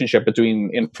the relationship between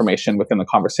information within the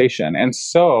conversation. And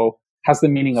so has the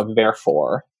meaning of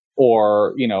therefore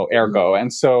or, ergo.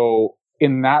 And so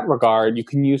in that regard, you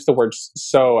can use the word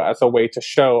so as a way to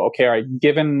show, okay, all right,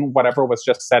 given whatever was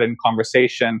just said in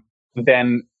conversation,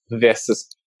 then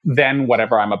then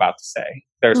whatever I'm about to say.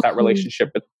 There's that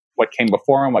relationship between what came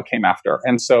before and what came after.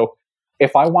 And so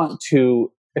if I want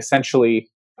to essentially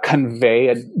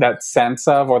convey that sense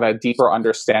of, or that deeper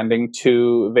understanding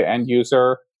to the end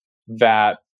user,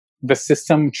 that the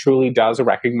system truly does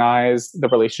recognize the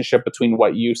relationship between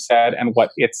what you said and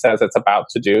what it says it's about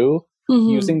to do,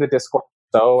 using the discourse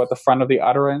so at the front of the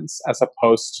utterance as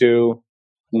opposed to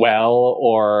well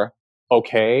or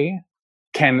okay,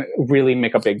 can really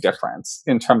make a big difference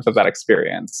in terms of that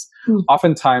experience.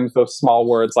 Oftentimes those small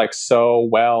words like so,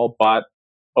 well, but,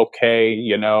 okay,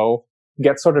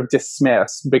 get sort of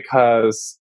dismissed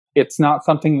because it's not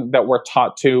something that we're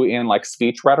taught to in like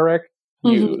speech rhetoric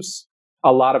use.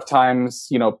 A lot of times,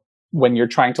 when you're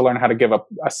trying to learn how to give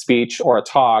a speech or a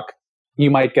talk, you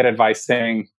might get advice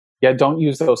saying, yeah, don't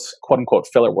use those quote unquote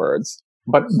filler words.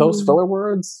 But those filler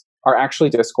words are actually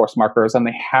discourse markers, and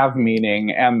they have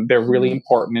meaning, and they're really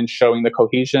important in showing the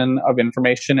cohesion of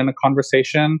information in a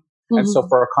conversation. And so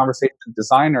for a conversation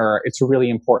designer, it's really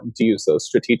important to use those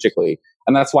strategically.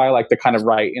 And that's why I like to kind of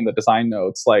write in the design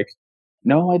notes, like,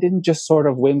 no, I didn't just sort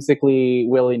of whimsically,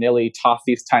 willy-nilly toss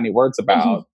these tiny words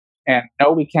about. And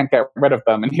no, we can't get rid of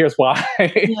them. And here's why.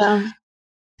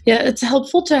 Yeah, it's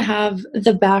helpful to have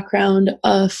the background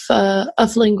of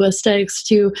linguistics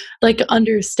to like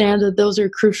understand that those are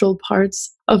crucial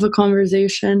parts of a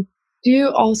conversation. Do you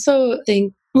also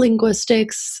think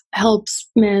linguistics helps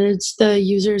manage the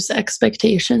user's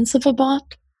expectations of a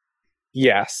bot?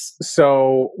 Yes.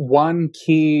 So one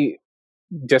key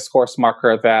discourse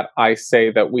marker that I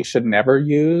say that we should never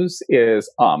use is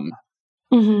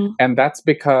And that's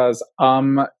because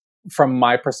from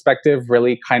my perspective,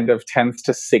 really kind of tends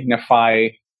to signify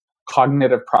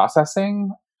cognitive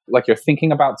processing. Like you're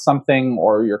thinking about something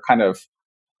or you're kind of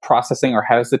processing or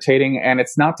hesitating. And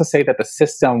it's not to say that the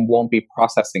system won't be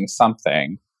processing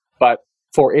something, but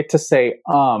for it to say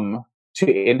to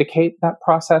indicate that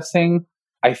processing,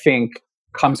 I think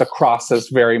comes across as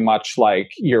very much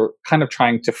like you're kind of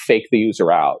trying to fake the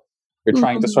user out. You're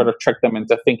trying to sort of trick them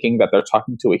into thinking that they're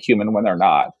talking to a human when they're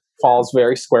not. Falls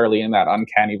very squarely in that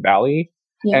uncanny valley.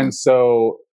 And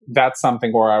so that's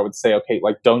something where I would say, okay,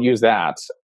 like don't use that.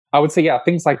 I would say,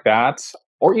 things like that.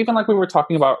 Or even like we were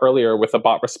talking about earlier with the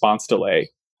bot response delay,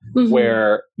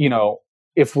 where,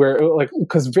 if we're like,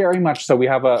 because very much so we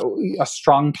have a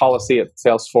strong policy at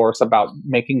Salesforce about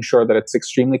making sure that it's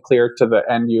extremely clear to the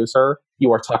end user,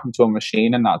 you are talking to a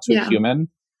machine and not to a human.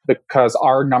 Because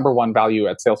our number one value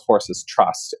at Salesforce is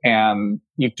trust. And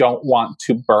you don't want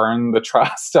to burn the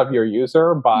trust of your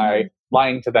user by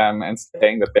lying to them and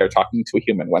saying that they're talking to a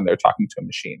human when they're talking to a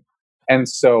machine. And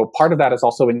so part of that is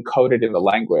also encoded in the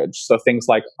language. So things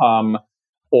like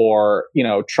or,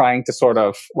 trying to sort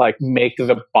of like make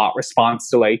the bot response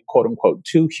delay, quote unquote,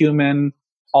 too human.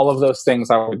 All of those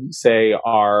things I would say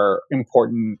are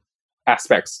important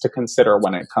aspects to consider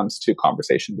when it comes to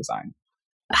conversation design.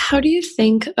 How do you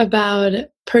think about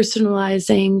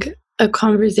personalizing a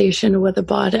conversation with a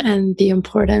bot and the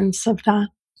importance of that?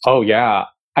 Oh, yeah.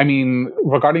 I mean,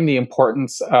 regarding the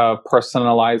importance of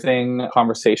personalizing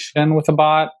conversation with a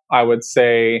bot, I would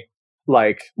say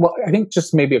I think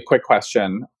just maybe a quick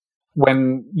question.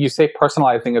 When you say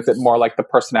personalizing, is it more like the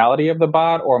personality of the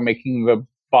bot or making the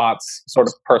bots sort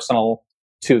of personal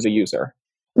to the user?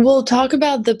 We'll talk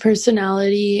about the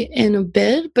personality in a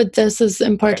bit, but this is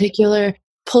in particular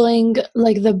pulling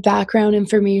like the background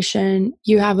information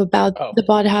you have about the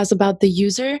bot has about the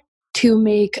user to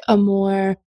make a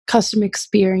more custom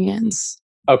experience.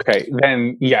 Okay,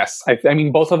 then yes. I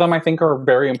mean, both of them I think are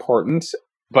very important,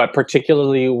 but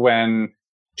particularly when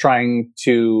trying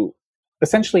to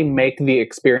essentially make the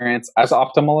experience as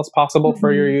optimal as possible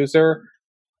for your user.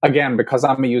 Again, because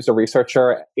I'm a user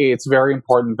researcher, it's very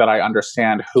important that I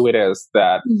understand who it is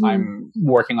that I'm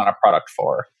working on a product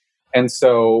for. And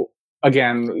so,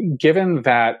 again, given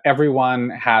that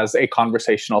everyone has a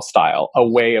conversational style, a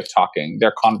way of talking,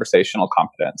 their conversational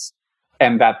competence,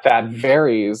 and that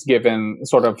varies given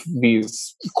sort of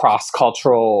these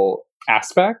cross-cultural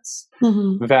aspects,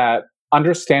 that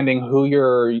understanding who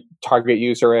your target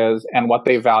user is and what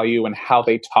they value and how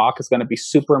they talk is going to be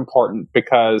super important,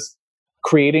 because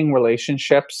creating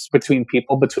relationships between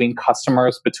people, between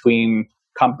customers, between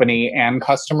company and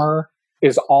customer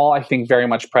is all, I think, very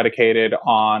much predicated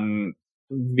on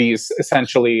these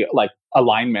essentially like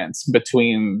alignments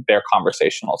between their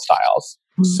conversational styles.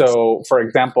 So, for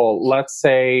example, let's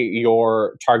say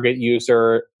your target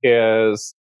user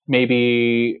is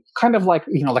maybe kind of like,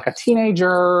 like a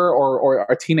teenager or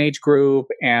a teenage group,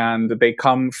 and they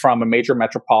come from a major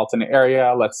metropolitan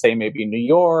area, let's say maybe New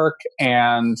York,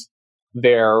 and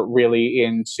they're really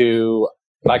into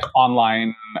like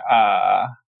online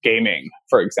gaming,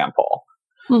 for example.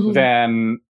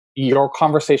 Then your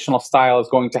conversational style is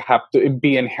going to have to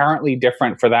be inherently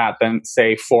different for that than,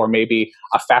 say, for maybe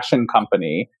a fashion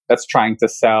company that's trying to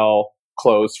sell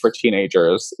clothes for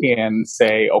teenagers in,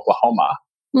 say, Oklahoma.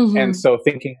 And so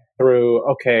thinking through,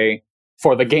 okay,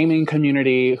 for the gaming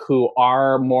community who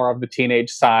are more of the teenage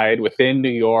side within New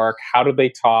York, how do they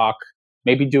talk?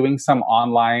 Maybe doing some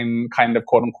online kind of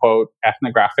quote unquote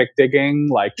ethnographic digging,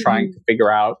 like trying to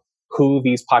figure out who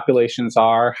these populations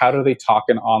are. How do they talk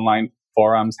in online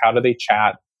forums? How do they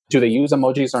chat? Do they use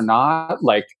emojis or not?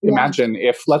 Like, imagine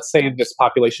if, let's say, this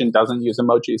population doesn't use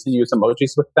emojis and use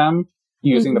emojis with them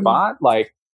using the bot,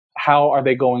 like, how are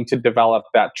they going to develop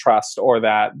that trust or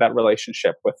that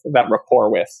relationship with that rapport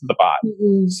with the bot?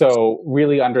 So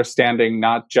really understanding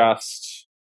not just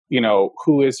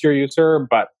who is your user,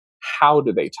 but how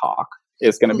do they talk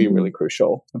is going to be really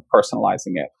crucial in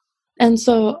personalizing it. And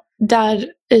so that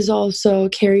is also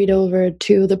carried over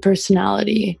to the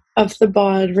personality of the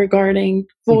bot regarding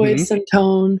voice and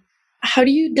tone. How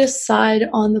do you decide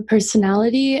on the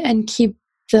personality and keep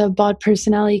the bot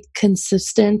personality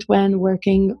consistent when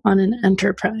working on an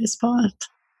enterprise bot?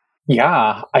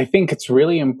 Yeah, I think it's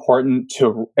really important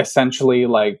to essentially,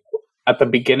 like, at the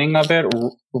beginning of it,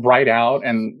 write out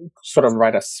and sort of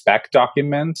write a spec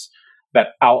document that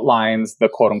outlines the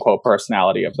quote unquote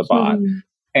personality of the bot.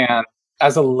 And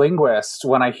as a linguist,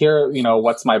 when I hear,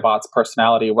 what's my bot's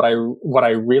personality, what I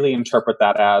really interpret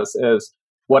that as is,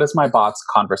 what is my bot's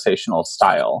conversational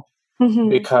style?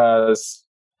 Because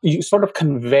you sort of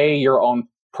convey your own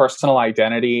personal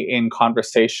identity in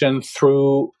conversation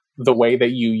through the way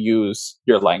that you use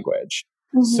your language.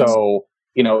 So,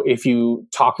 if you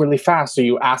talk really fast or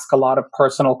you ask a lot of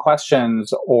personal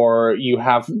questions, or you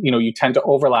have, you tend to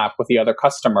overlap with the other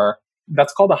customer,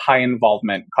 that's called a high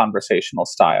involvement conversational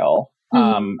style.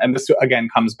 And this again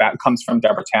comes from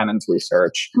Deborah Tannen's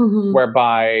research,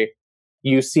 whereby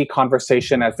you see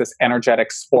conversation as this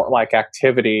energetic sport-like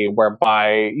activity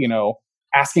whereby,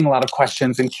 asking a lot of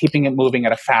questions and keeping it moving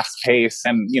at a fast pace,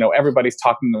 and, everybody's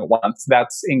talking at once.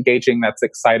 That's engaging, that's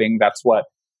exciting, that's what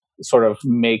sort of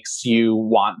makes you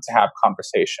want to have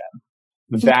conversation.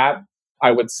 That,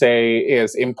 I would say,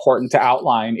 is important to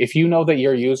outline. If you know that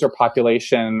your user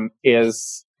population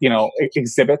is,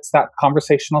 exhibits that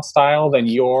conversational style, then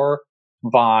your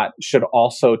bot should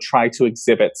also try to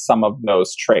exhibit some of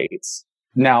those traits.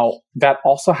 Now, that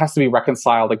also has to be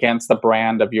reconciled against the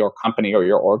brand of your company or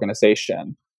your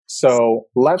organization. So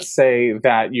let's say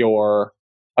that you're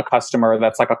a customer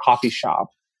that's like a coffee shop,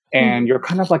 and you're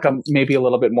kind of like maybe a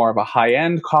little bit more of a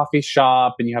high-end coffee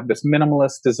shop, and you have this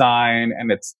minimalist design,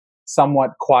 and it's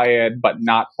somewhat quiet, but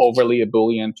not overly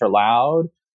ebullient or loud.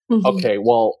 Okay,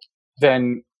 well,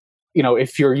 then,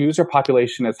 if your user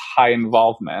population is high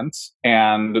involvement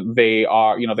and they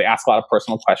are, they ask a lot of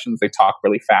personal questions, they talk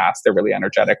really fast, they're really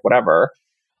energetic, whatever,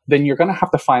 then you're going to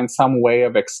have to find some way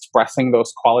of expressing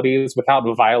those qualities without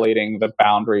violating the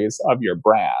boundaries of your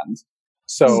brand.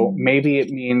 So maybe it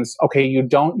means, okay, you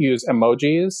don't use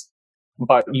emojis,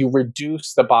 but you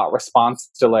reduce the bot response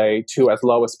delay to as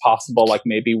low as possible, like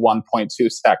maybe 1.2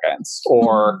 seconds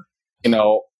or,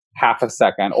 half a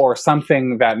second, or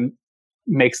something that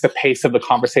makes the pace of the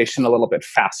conversation a little bit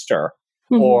faster.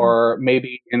 Or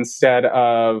maybe instead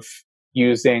of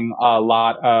using a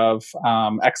lot of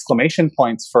exclamation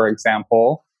points, for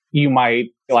example, you might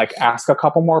ask a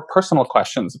couple more personal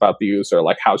questions about the user,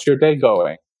 like, how's your day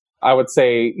going? I would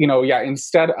say,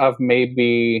 instead of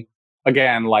maybe,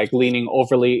 again, leaning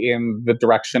overly in the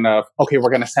direction of, okay, we're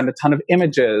going to send a ton of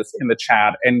images in the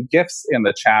chat and GIFs in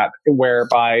the chat,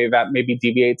 whereby that maybe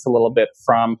deviates a little bit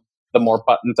from the more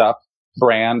buttoned up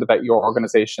brand that your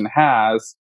organization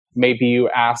has. Maybe you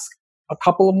ask a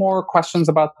couple of more questions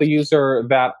about the user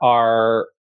that are,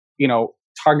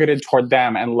 targeted toward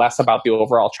them and less about the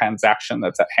overall transaction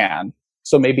that's at hand.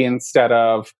 So maybe instead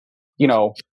of,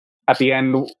 at the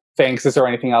end, thanks, is there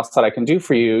anything else that I can do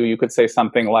for you? You could say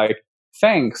something like,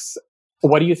 thanks,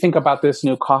 what do you think about this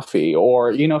new coffee?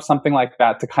 Or, something like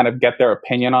that, to kind of get their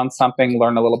opinion on something,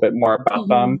 learn a little bit more about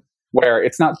them, where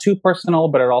it's not too personal,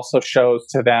 but it also shows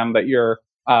to them that you're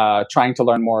trying to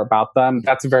learn more about them.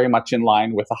 That's very much in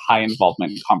line with a high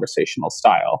involvement conversational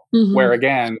style, where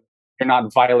again, you're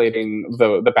not violating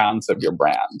the bounds of your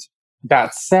brand.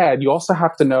 That said, you also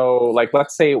have to know,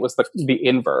 let's say it was the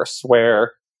inverse,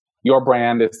 where your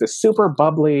brand is this super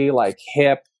bubbly,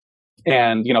 hip,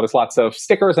 and, there's lots of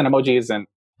stickers and emojis and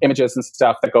images and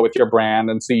stuff that go with your brand.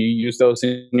 And so you use those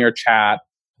in your chat,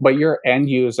 but your end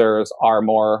users are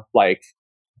more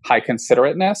high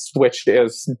considerateness, which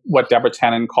is what Deborah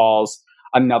Tannen calls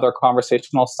another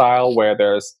conversational style, where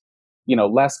there's,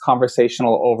 less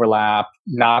conversational overlap,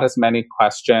 not as many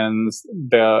questions.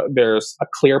 There's a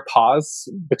clear pause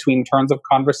between turns of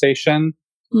conversation.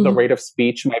 The rate of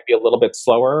speech might be a little bit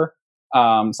slower.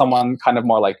 Someone kind of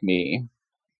more like me.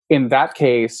 In that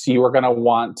case, you are going to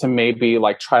want to maybe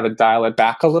try to dial it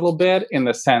back a little bit, in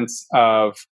the sense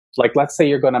of, let's say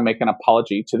you're going to make an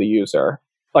apology to the user.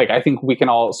 I think we can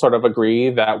all sort of agree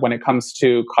that when it comes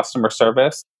to customer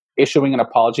service, issuing an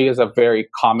apology is a very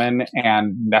common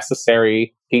and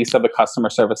necessary piece of the customer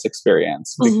service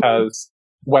experience, because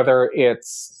whether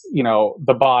it's,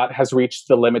 the bot has reached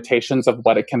the limitations of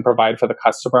what it can provide for the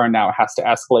customer and now it has to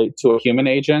escalate to a human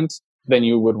agent, then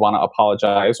you would want to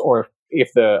apologize. Or if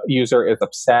the user is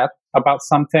upset about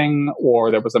something,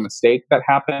 or there was a mistake that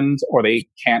happened, or they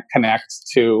can't connect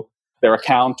to their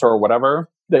account or whatever,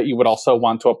 that you would also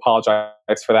want to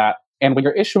apologize for that. And when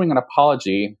you're issuing an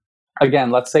apology,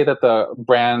 again, let's say that the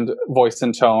brand voice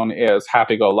and tone is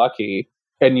happy-go-lucky,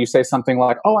 and you say something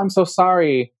like, "Oh, I'm so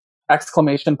sorry,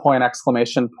 exclamation point,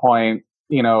 happy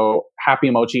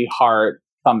emoji, heart,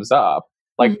 thumbs up."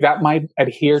 Like that might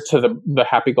adhere to the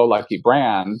happy-go-lucky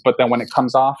brand, but then when it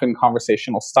comes off in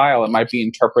conversational style, it might be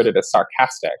interpreted as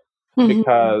sarcastic.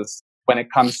 Because when it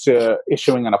comes to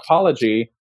issuing an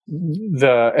apology,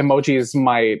 the emojis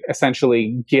might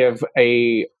essentially give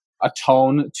a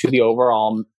tone to the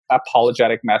overall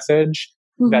apologetic message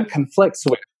that conflicts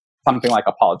with something like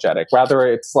apologetic. Rather,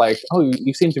 it's like, "Oh,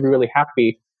 you seem to be really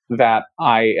happy that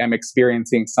I am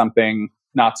experiencing something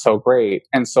not so great."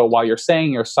 And so while you're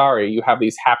saying you're sorry, you have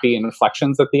these happy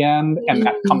inflections at the end, and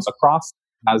that comes across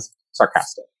as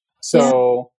sarcastic.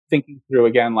 So thinking through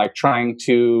again, like trying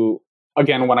to,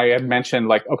 again, when I had mentioned,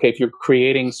 like, okay, if you're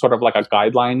creating sort of like a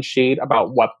guideline sheet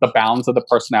about what the bounds of the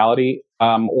personality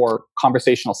or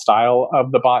conversational style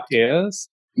of the bot is,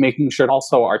 making sure to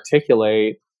also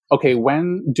articulate, okay,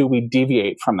 when do we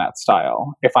deviate from that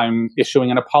style? If I'm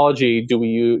issuing an apology, do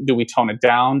we tone it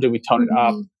down? Do we tone it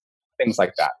up? Things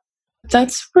like that.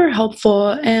 That's super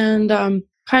helpful. And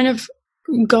kind of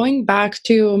going back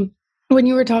to when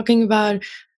you were talking about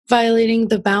violating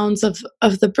the bounds of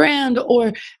the brand,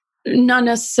 or not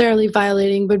necessarily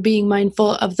violating, but being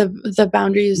mindful of the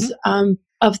boundaries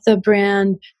of the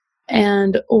brand.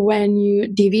 And when you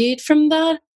deviate from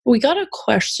that, we got a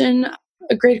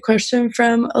great question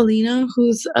from Alina,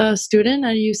 who's a student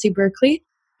at UC Berkeley,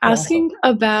 asking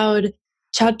about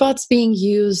chatbots being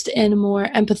used in more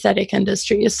empathetic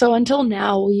industries. So until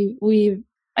now,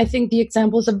 I think the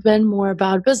examples have been more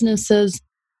about businesses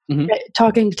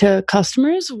talking to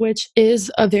customers, which is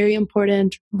a very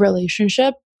important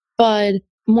relationship, but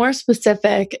more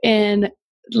specific in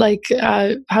like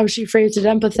how she phrased it,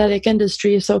 empathetic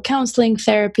industry. So counseling,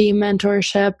 therapy,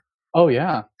 mentorship. Oh,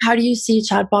 yeah. How do you see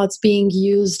chatbots being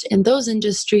used in those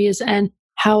industries, and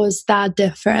how is that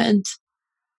different?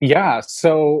 Yeah.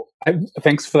 So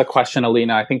thanks for the question,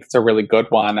 Alina. I think it's a really good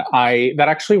one. That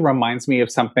actually reminds me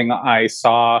of something I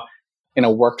saw in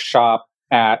a workshop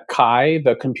at CHI,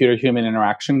 the Computer Human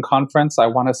Interaction Conference. I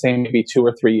want to say maybe 2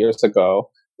 or 3 years ago.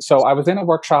 So I was in a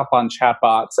workshop on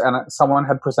chatbots, and someone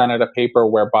had presented a paper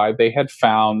whereby they had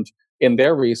found in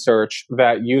their research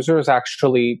that users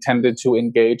actually tended to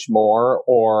engage more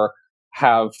or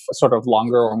have sort of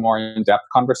longer or more in-depth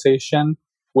conversation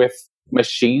with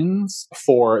machines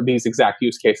for these exact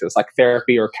use cases, like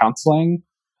therapy or counseling.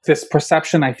 This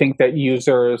perception, I think, that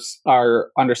users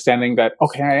are understanding that,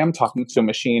 okay, I am talking to a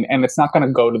machine, and it's not going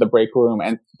to go to the break room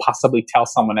and possibly tell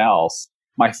someone else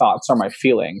my thoughts or my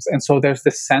feelings. And so there's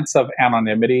this sense of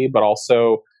anonymity, but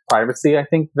also privacy, I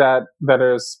think, that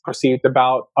is perceived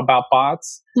about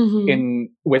bots, in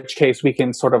which case we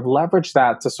can sort of leverage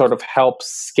that to sort of help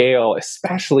scale,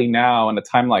 especially now in a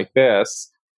time like this,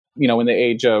 in the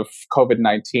age of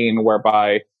COVID-19,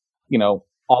 whereby,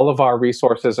 all of our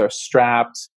resources are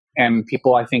strapped, and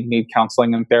people, I think, need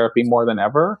counseling and therapy more than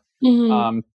ever.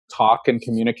 Talk and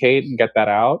communicate and get that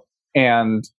out.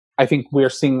 And I think we're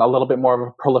seeing a little bit more of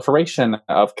a proliferation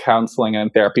of counseling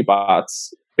and therapy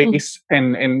bots, based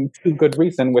and to good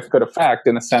reason, with good effect,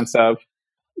 in the sense of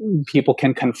people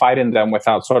can confide in them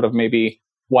without sort of maybe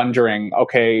wondering,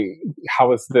 okay,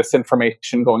 how is this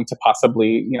information going to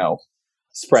possibly,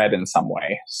 spread in some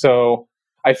way. So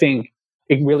I think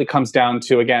it really comes down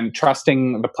to, again,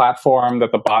 trusting the platform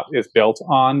that the bot is built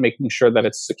on, making sure that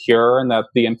it's secure and that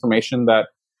the information that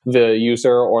the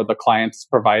user or the client is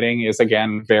providing is,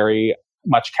 again, very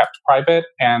much kept private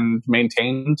and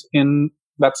maintained in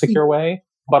that secure way,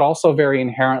 but also very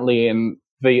inherently in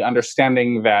the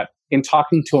understanding that in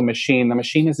talking to a machine, the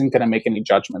machine isn't going to make any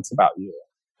judgments about you.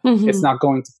 It's not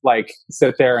going to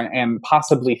sit there and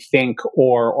possibly think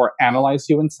or analyze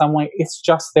you in some way. It's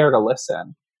just there to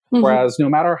listen. Whereas no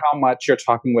matter how much you're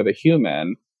talking with a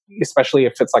human, especially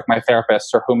if it's like my therapist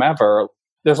or whomever,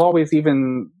 there's always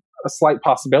even a slight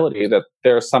possibility that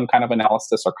there's some kind of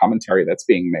analysis or commentary that's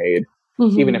being made,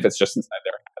 even if it's just inside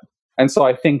their head. And so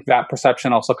I think that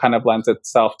perception also kind of lends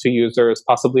itself to users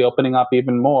possibly opening up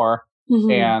even more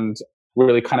and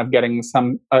really kind of getting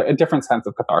a different sense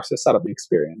of catharsis out of the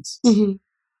experience.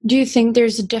 Do you think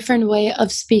there's a different way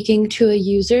of speaking to a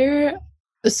user?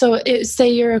 So say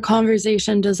you're a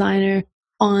conversation designer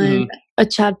on a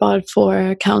chatbot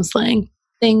for counseling.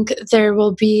 I think there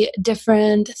will be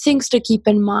different things to keep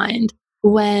in mind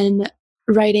when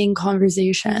writing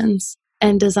conversations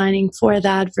and designing for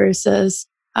that versus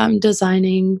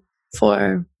designing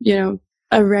for,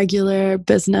 a regular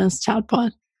business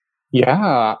chatbot.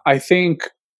 Yeah, I think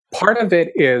Part of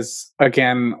it is,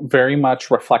 again, very much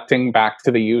reflecting back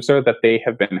to the user that they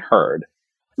have been heard.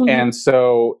 Mm-hmm. And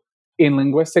so in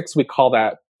linguistics, we call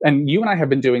that, and you and I have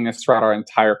been doing this throughout our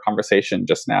entire conversation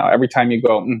just now. Every time you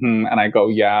go, mm-hmm, and I go,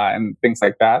 yeah, and things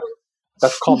like that.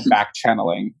 That's called back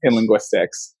channeling in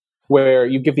linguistics, where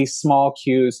you give these small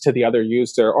cues to the other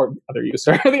user,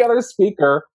 the other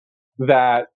speaker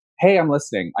that, hey, I'm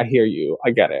listening. I hear you.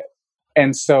 I get it.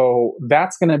 And so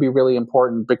that's going to be really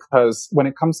important, because when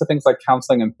it comes to things like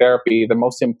counseling and therapy, the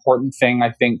most important thing,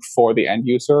 I think, for the end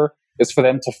user is for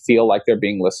them to feel like they're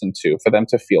being listened to, for them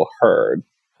to feel heard.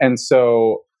 And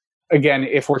so, again,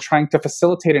 if we're trying to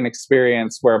facilitate an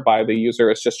experience whereby the user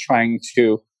is just trying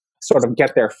to sort of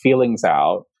get their feelings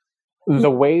out, the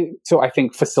way to, I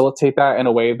think, facilitate that in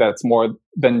a way that's more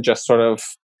than just sort of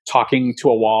talking to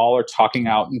a wall or talking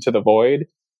out into the void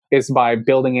is by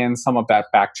building in some of that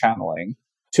back channeling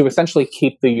to essentially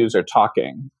keep the user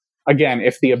talking. Again,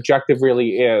 if the objective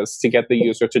really is to get the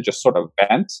user to just sort of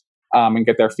vent and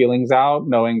get their feelings out,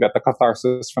 knowing that the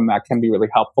catharsis from that can be really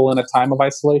helpful in a time of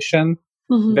isolation,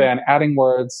 then adding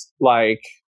words like,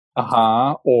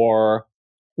 or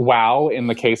wow, in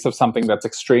the case of something that's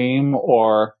extreme,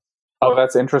 or, oh,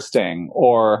 that's interesting,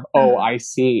 or, oh, I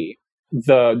see.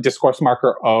 The discourse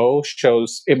marker O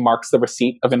shows, it marks the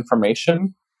receipt of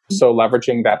information. So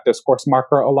leveraging that discourse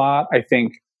marker a lot, I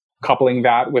think coupling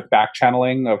that with back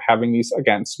channeling of having these,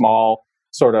 again, small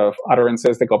sort of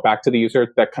utterances that go back to the user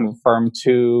that confirm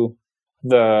to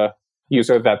the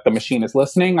user that the machine is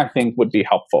listening, I think would be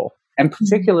helpful. And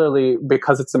particularly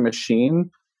because it's a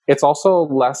machine, it's also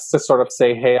less to sort of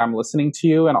say, hey, I'm listening to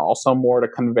you, and also more to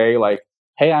convey like,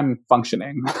 hey, I'm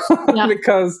functioning.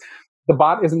 Because the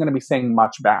bot isn't going to be saying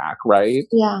much back, right?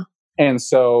 Yeah. And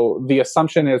so the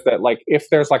assumption is that, like, if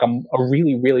there's like a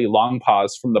really, really long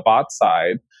pause from the bot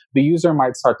side, the user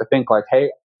might start to think like, hey,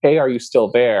 A, are you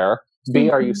still there? B,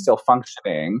 are you still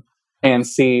functioning? And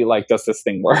C, like, does this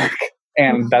thing work?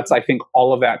 And that's, I think,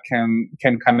 all of that can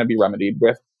kind of be remedied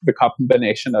with the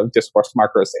combination of discourse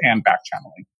markers and back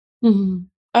channeling.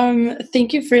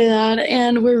 Thank you for that.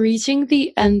 And we're reaching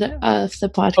the end of the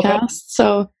podcast. Okay.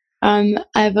 So I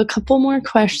have a couple more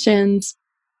questions,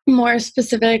 more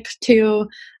specific to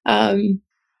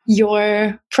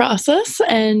your process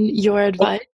and your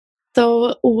advice.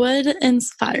 So what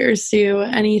inspires you?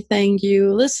 Anything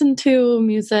you listen to,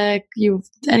 music,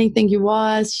 anything you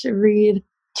watch, read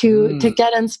to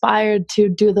get inspired to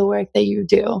do the work that you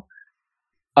do?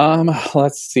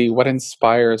 Let's see, what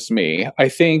inspires me. I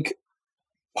think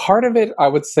part of it, I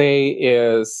would say,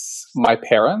 is my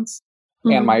parents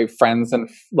and my friends and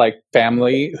like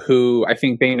family, who I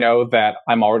think they know that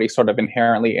I'm already sort of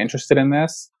inherently interested in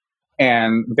this.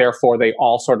 And therefore they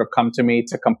all sort of come to me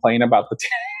to complain about the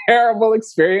terrible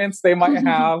experience they might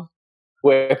have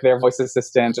with their voice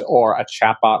assistant or a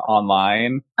chatbot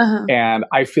online. And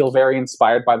I feel very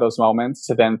inspired by those moments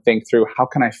to then think through, how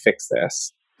can I fix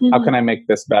this? How can I make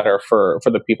this better for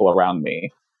the people around me?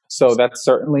 So that's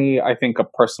certainly, I think, a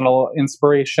personal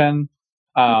inspiration.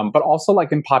 But also,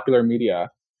 like, in popular media,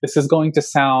 this is going to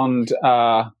sound,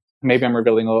 maybe I'm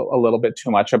revealing a little bit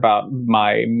too much about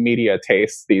my media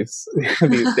tastes these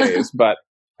days. But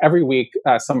every week,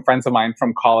 some friends of mine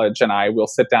from college and I will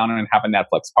sit down and have a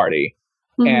Netflix party.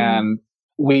 And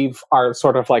our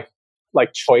sort of like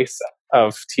choice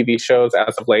of TV shows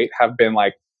as of late have been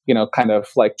like, kind of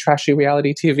like trashy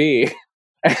reality TV.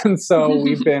 And so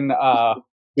we've been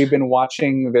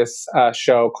watching this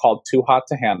show called Too Hot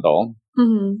to Handle,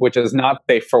 which is not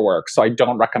safe for work. So I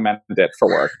don't recommend it for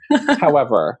work.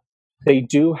 However, they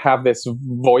do have this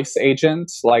voice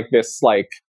agent, like this like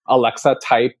Alexa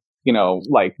type,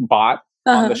 like bot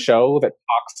on the show that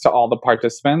talks to all the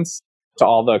participants, to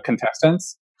all the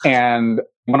contestants. And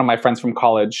one of my friends from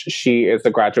college, she is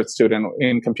a graduate student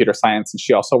in computer science, and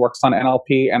she also works on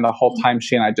NLP. And the whole time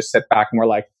she and I just sit back and we're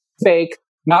like, fake,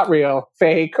 not real,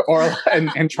 fake,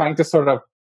 and trying to sort of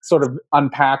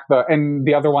unpack and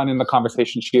the other one in the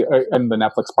conversation, in the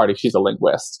Netflix party, she's a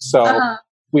linguist. So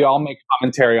we all make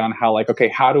commentary on how, like, okay,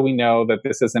 how do we know that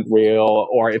this isn't real,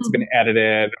 or it's been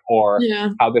edited, or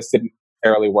how this didn't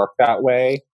necessarily work that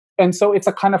way. And so it's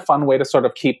a kind of fun way to sort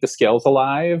of keep the skills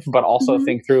alive, but also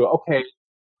think through, okay,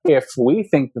 if we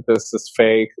think that this is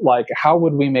fake, like, how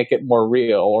would we make it more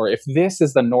real? Or if this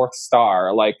is the North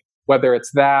Star, like, whether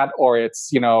it's that, or it's,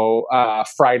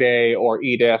 Friday, or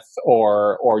Edith,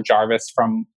 or Jarvis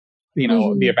from,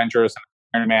 the Avengers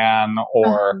and Iron Man,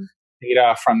 or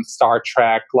Data from Star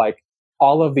Trek, like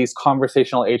all of these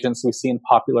conversational agents we see in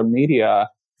popular media,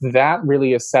 that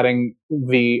really is setting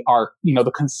the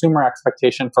consumer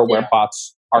expectation for where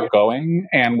bots are going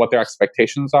and what their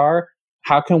expectations are.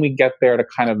 how can we get there to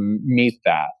kind of meet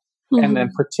that? Mm-hmm. And then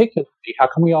particularly, how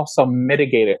can we also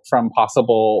mitigate it from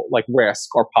possible like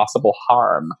risk or possible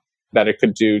harm that it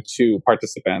could do to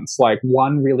participants? Like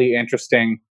one really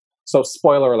interesting, so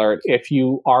spoiler alert, if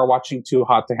you are watching Too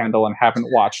Hot to Handle and haven't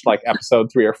watched like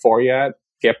episode 3 or 4 yet,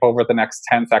 skip over the next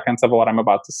 10 seconds of what I'm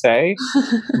about to say.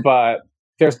 But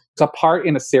there's a part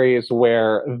in a series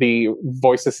where the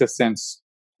voice assistants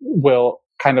will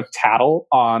kind of tattle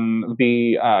on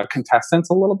the contestants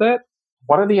a little bit.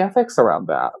 What are the ethics around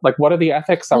that? Like, what are the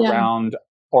ethics around,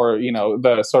 or, you know,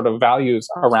 the sort of values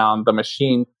around the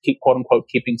machine, quote unquote,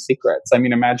 keeping secrets? I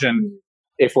mean, imagine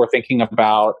if we're thinking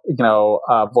about, you know,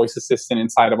 a voice assistant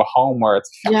inside of a home where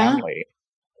it's family.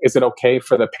 Is it okay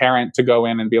for the parent to go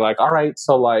in and be like, all right,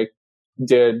 so like,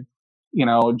 did, you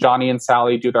know, Johnny and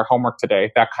Sally do their homework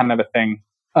today? That kind of a thing.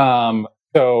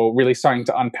 So really starting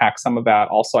to unpack some of that.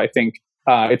 Also, I think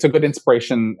it's a good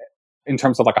inspiration in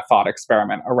terms of like a thought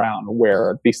experiment around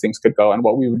where these things could go and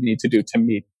what we would need to do to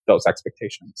meet those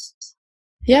expectations.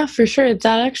 Yeah, for sure.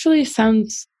 That actually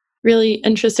sounds really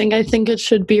interesting. I think it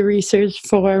should be researched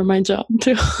for my job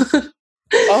too.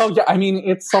 Oh, yeah. I mean,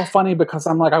 it's so funny because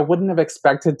I'm like, I wouldn't have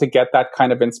expected to get that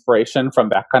kind of inspiration from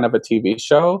that kind of a TV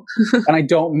show. And I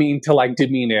don't mean to like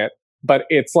demean it, but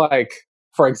it's like,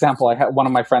 for example, I had one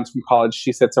of my friends from college,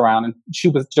 she sits around and she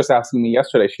was just asking me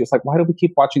yesterday, she was like, why do we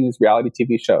keep watching these reality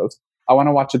TV shows? I want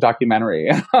to watch a documentary.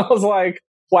 And I was like,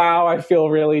 wow, I feel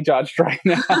really judged right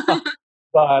now.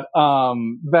 But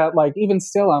that like, even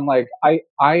still, I'm like,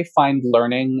 I find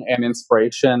learning and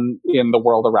inspiration in the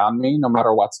world around me, no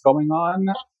matter what's going on.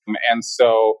 And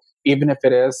so even if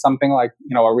it is something like,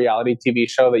 you know, a reality TV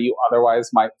show that you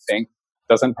otherwise might think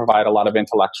doesn't provide a lot of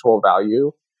intellectual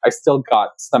value, I still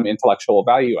got some intellectual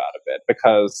value out of it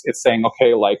because it's saying,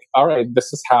 okay, like, all right,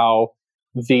 this is how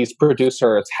these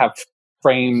producers have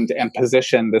framed and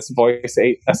positioned this voice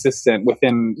assistant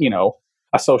within, you know,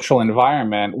 a social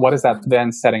environment. What is that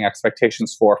then setting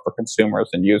expectations for consumers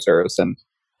and users? And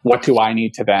what do I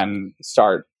need to then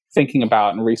start thinking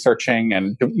about and researching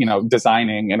and, you know,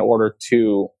 designing in order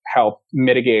to help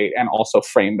mitigate and also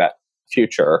frame that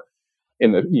future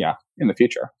in the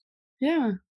future?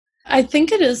 Yeah. I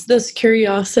think it is this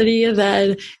curiosity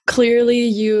that clearly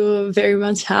you very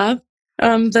much have,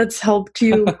 that's helped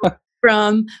you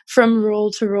from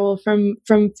role to role, from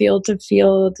field to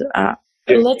field.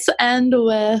 Let's end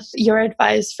with your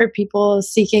advice for people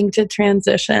seeking to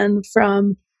transition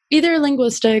from either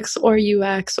linguistics or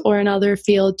UX or another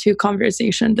field to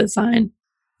conversation design.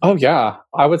 Oh, yeah.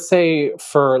 I would say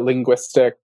for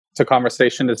linguistic to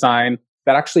conversation design,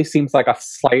 that actually seems like a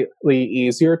slightly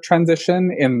easier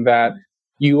transition in that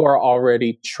you are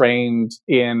already trained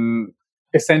in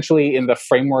essentially in the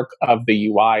framework of the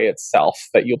UI itself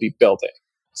that you'll be building.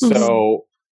 Mm-hmm. So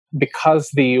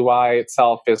because the UI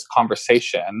itself is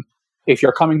conversation, if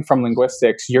you're coming from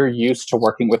linguistics, you're used to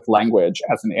working with language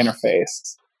as an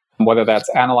interface, whether that's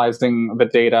analyzing the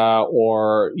data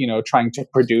or, you know, trying to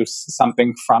produce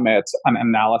something from it, an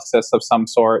analysis of some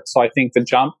sort. So I think the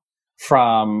jump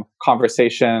from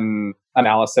conversation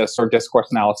analysis or discourse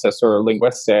analysis or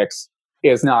linguistics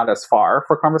is not as far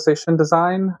for conversation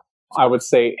design. I would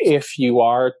say if you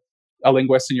are a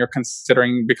linguist and you're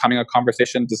considering becoming a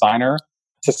conversation designer,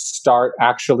 to start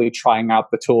actually trying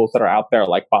out the tools that are out there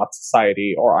like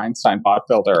Botsociety or Einstein Bot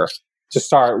Builder, to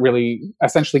start really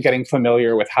essentially getting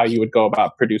familiar with how you would go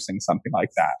about producing something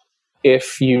like that.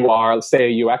 If you are, say,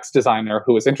 a UX designer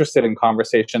who is interested in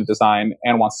conversation design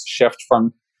and wants to shift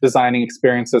from designing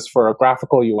experiences for a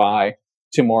graphical UI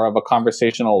to more of a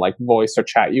conversational like voice or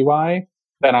chat UI,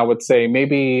 then I would say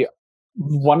maybe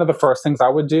one of the first things I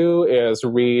would do is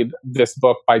read this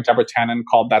book by Deborah Tannen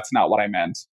called That's Not What I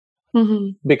Meant.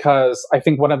 Mm-hmm. Because I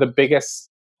think one of the biggest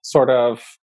sort of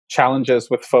challenges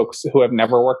with folks who have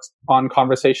never worked on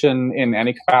conversation in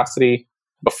any capacity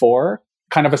before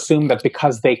kind of assume that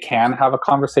because they can have a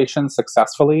conversation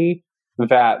successfully,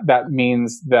 that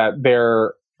means that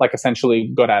they're like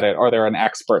essentially good at it or they're an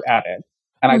expert at it.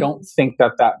 And I don't think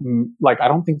that I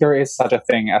don't think there is such a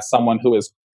thing as someone who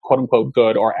is quote unquote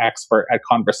good or expert at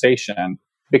conversation,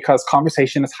 because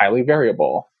conversation is highly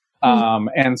variable.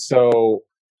 And so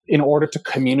in order to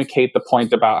communicate the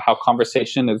point about how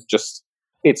conversation is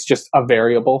it's just a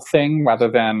variable thing rather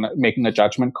than making a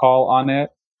judgment call on it,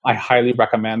 I highly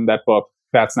recommend that book,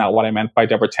 That's Not What I Meant by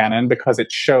Deborah Tannen, because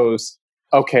it shows,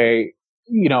 okay,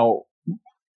 you know,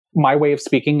 my way of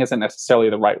speaking isn't necessarily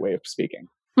the right way of speaking.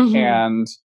 Mm-hmm. And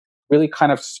really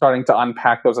kind of starting to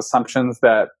unpack those assumptions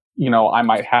that, you know, I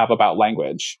might have about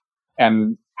language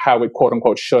and how it quote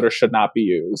unquote should or should not be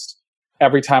used.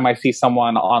 every time I see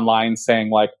someone online saying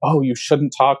like, oh, you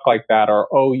shouldn't talk like that, or,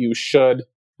 oh, you should,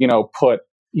 put,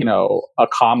 a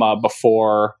comma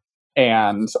before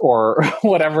and, or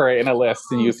whatever in a list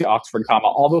and use the Oxford comma,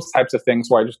 all those types of things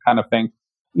where I just kind of think,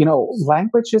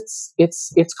 language,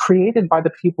 it's created by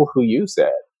the people who use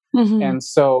it. Mm-hmm. And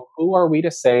so who are we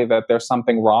to say that there's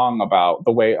something wrong about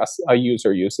the way a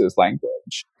user uses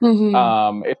language?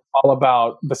 Mm-hmm. It's all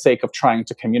about the sake of trying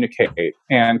to communicate,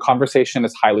 and conversation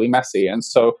is highly messy. And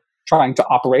so trying to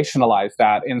operationalize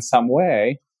that in some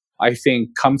way, I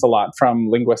think, comes a lot from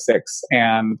linguistics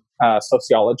and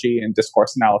sociology and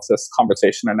discourse analysis,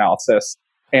 conversation analysis.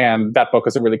 And that book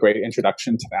is a really great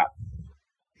introduction to that.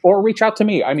 Or reach out to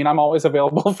me. I mean, I'm always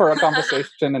available for a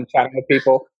conversation and chatting with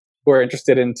people who are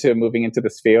interested into moving into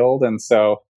this field. And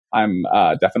so I'm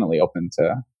definitely open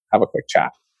to have a quick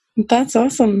chat. That's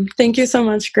awesome. Thank you so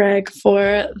much, Greg,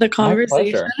 for the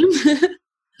conversation.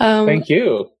 Thank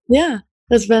you. Yeah,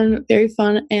 it's been very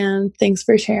fun. And thanks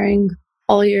for sharing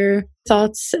all your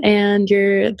thoughts and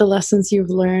the lessons you've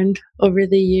learned over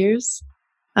the years.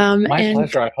 My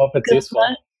pleasure. I hope it's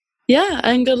useful. Yeah,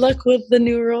 and good luck with the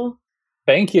new role.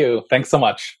 Thank you. Thanks so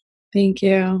much. Thank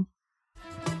you.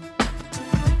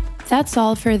 That's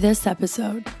all for this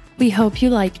episode. We hope you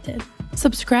liked it.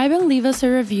 Subscribe and leave us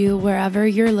a review wherever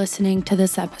you're listening to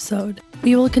this episode.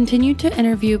 We will continue to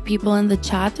interview people in the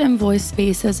chat and voice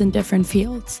spaces in different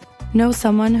fields. Know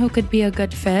someone who could be a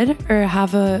good fit or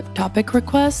have a topic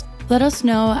request? Let us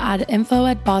know at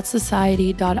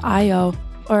info@botsociety.io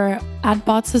or at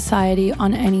Botsociety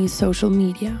on any social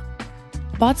media.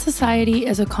 Botsociety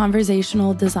is a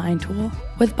conversational design tool.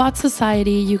 With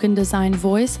Botsociety, you can design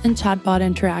voice and chatbot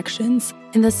interactions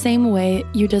in the same way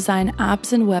you design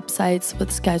apps and websites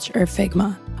with Sketch or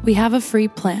Figma. We have a free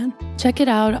plan. Check it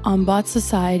out on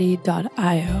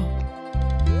botsociety.io.